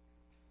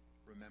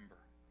remember,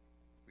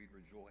 we'd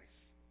rejoice,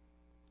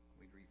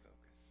 we'd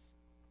refocus.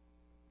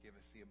 Give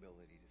us the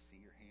ability to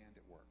see your hand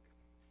at work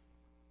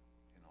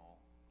in all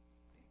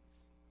things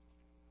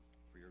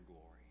for your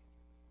glory.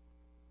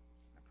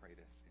 I pray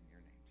this in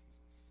your name,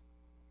 Jesus.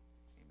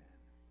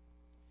 Amen.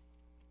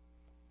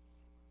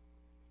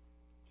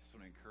 Just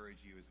want to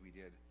encourage you, as we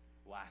did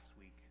last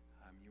week.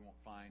 You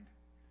won't find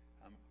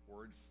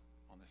words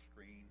on the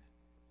screen.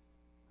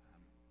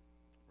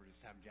 We'll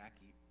just have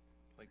Jackie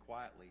play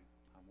quietly.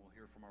 We'll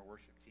hear from our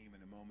worship team in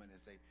a moment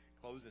as they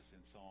close us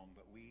in song.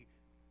 But we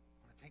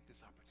want to take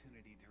this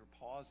opportunity to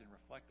pause and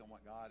reflect on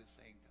what God is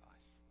saying to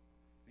us.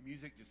 The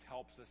music just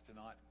helps us to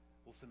not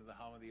listen to the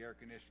hum of the air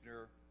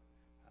conditioner.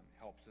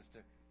 Helps us to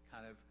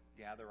kind of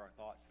gather our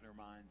thoughts in our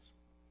minds.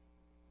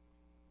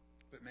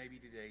 But maybe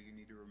today you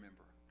need to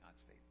remember God's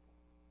faithful.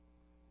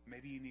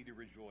 Maybe you need to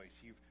rejoice.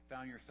 You've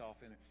found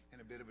yourself in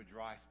a bit of a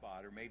dry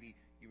spot. Or maybe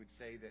you would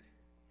say that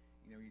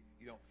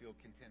you don't feel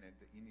contented,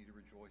 that you need to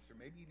rejoice. Or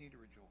maybe you need to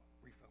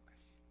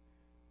refocus.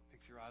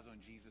 Fix your eyes on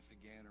Jesus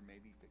again, or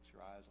maybe fix your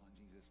eyes on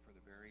Jesus for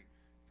the very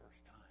first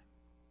time.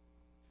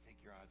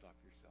 Take your eyes off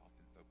yourself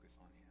and focus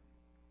on Him.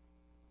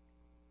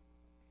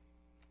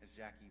 As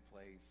Jackie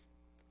plays,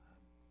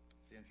 as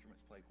the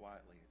instruments play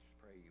quietly, I just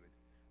pray you would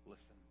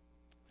listen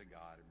to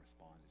God and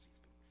respond as He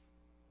speaks.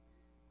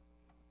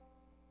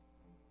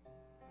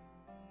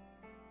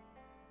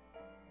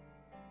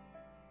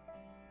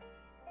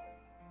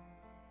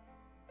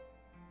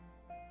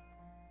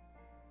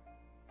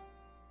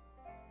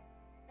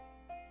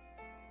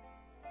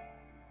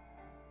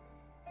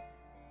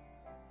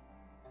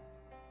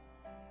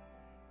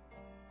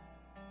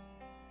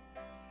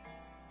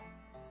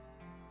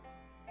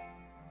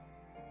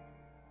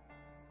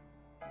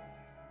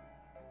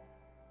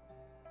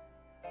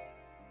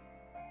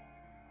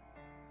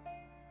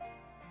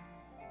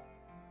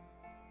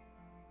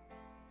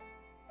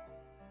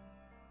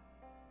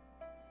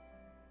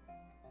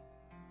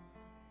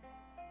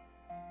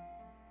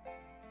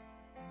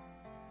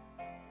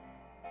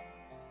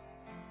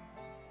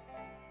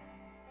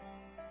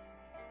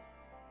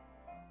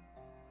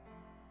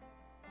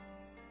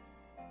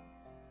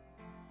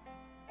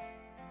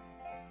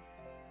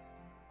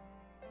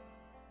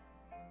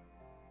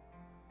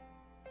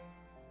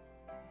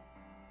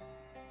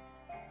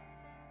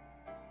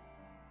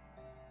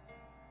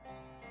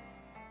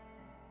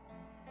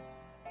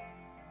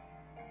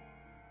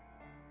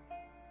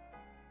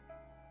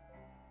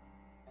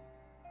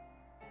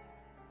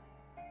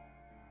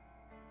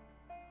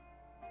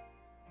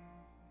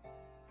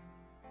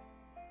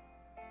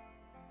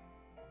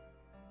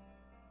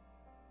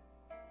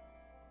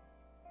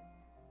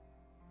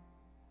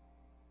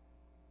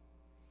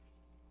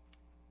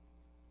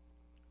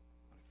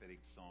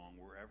 Fitting song,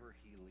 wherever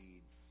He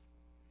leads,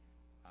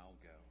 I'll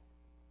go.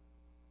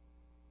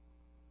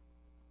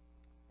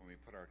 When we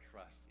put our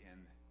trust in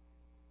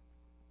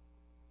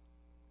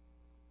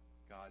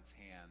God's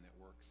hand that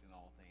works in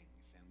all things,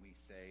 and we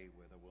say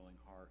with a willing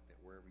heart that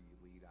wherever you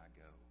lead, I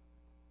go.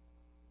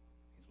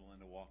 He's willing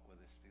to walk with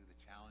us through the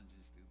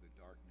challenges, through the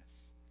darkness,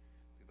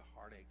 through the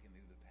heartache, and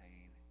through the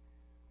pain.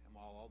 And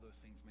while all those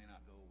things may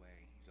not go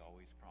away, He's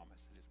always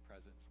promised that His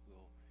presence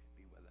will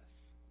be with us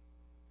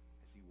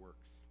as He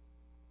works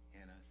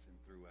in us and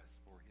through us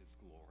for His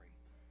glory.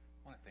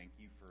 I want to thank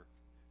you for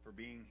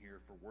being here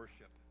for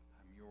worship.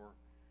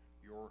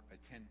 Your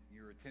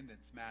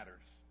attendance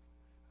matters.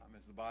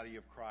 As the body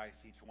of Christ,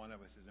 each one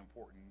of us is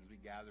important as we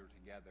gather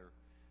together.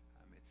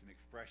 It's an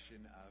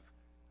expression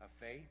of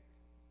faith.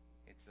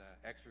 It's an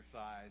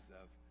exercise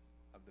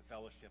of the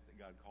fellowship that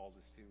God calls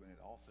us to, and it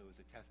also is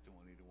a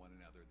testimony to one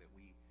another that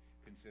we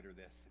consider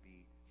this to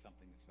be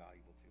something that's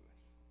valuable to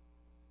us.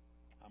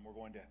 We're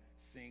going to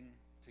sing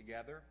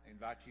together. I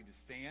invite you to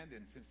stand,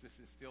 and since this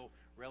is still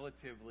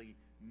relatively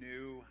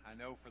new, I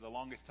know for the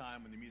longest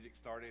time when the music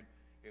started,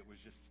 it was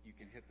just you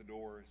can hit the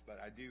doors,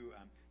 but I do,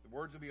 the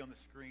words will be on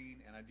the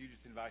screen, and I do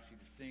just invite you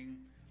to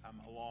sing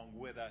along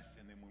with us,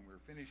 and then when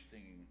we're finished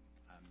singing,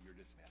 you're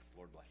dismissed.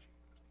 Lord bless you.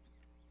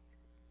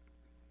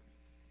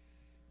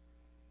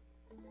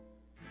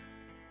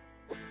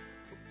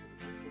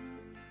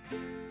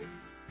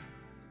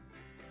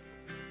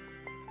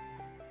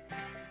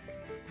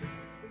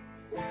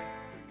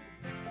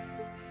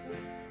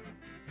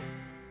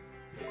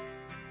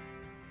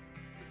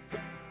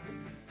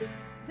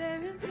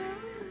 There is no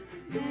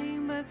other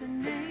name but the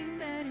name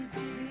that is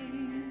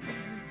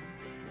Jesus.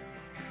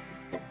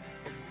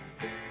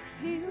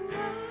 He who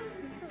was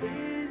and still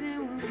is and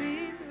will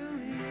be through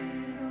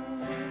it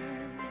all.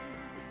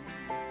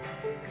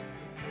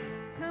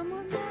 Come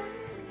on, Lord,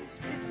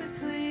 space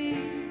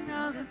between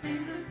all the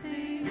things I've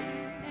seen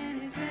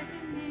and His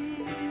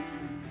reckoning.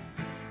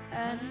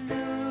 I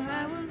know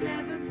I will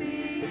never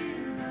be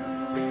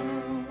alone.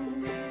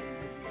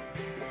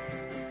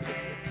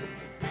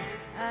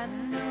 I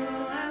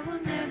know I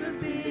will never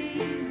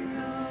be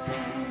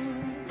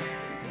alone.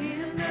 Be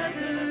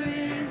another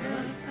in the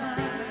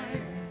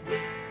fire,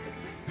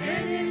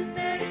 standing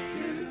next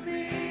to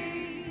me.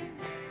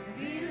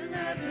 Be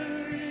another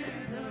in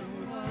the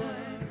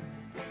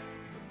waters,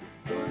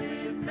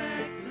 holding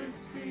back the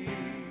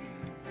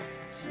seas.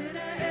 Should I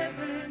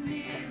ever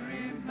need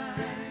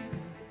reminding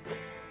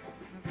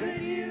how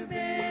good you've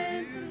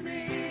been to me?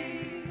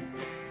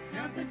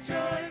 Count the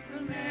joy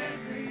from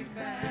every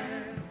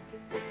battle.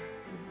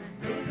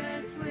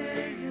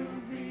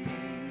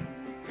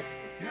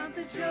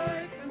 Joy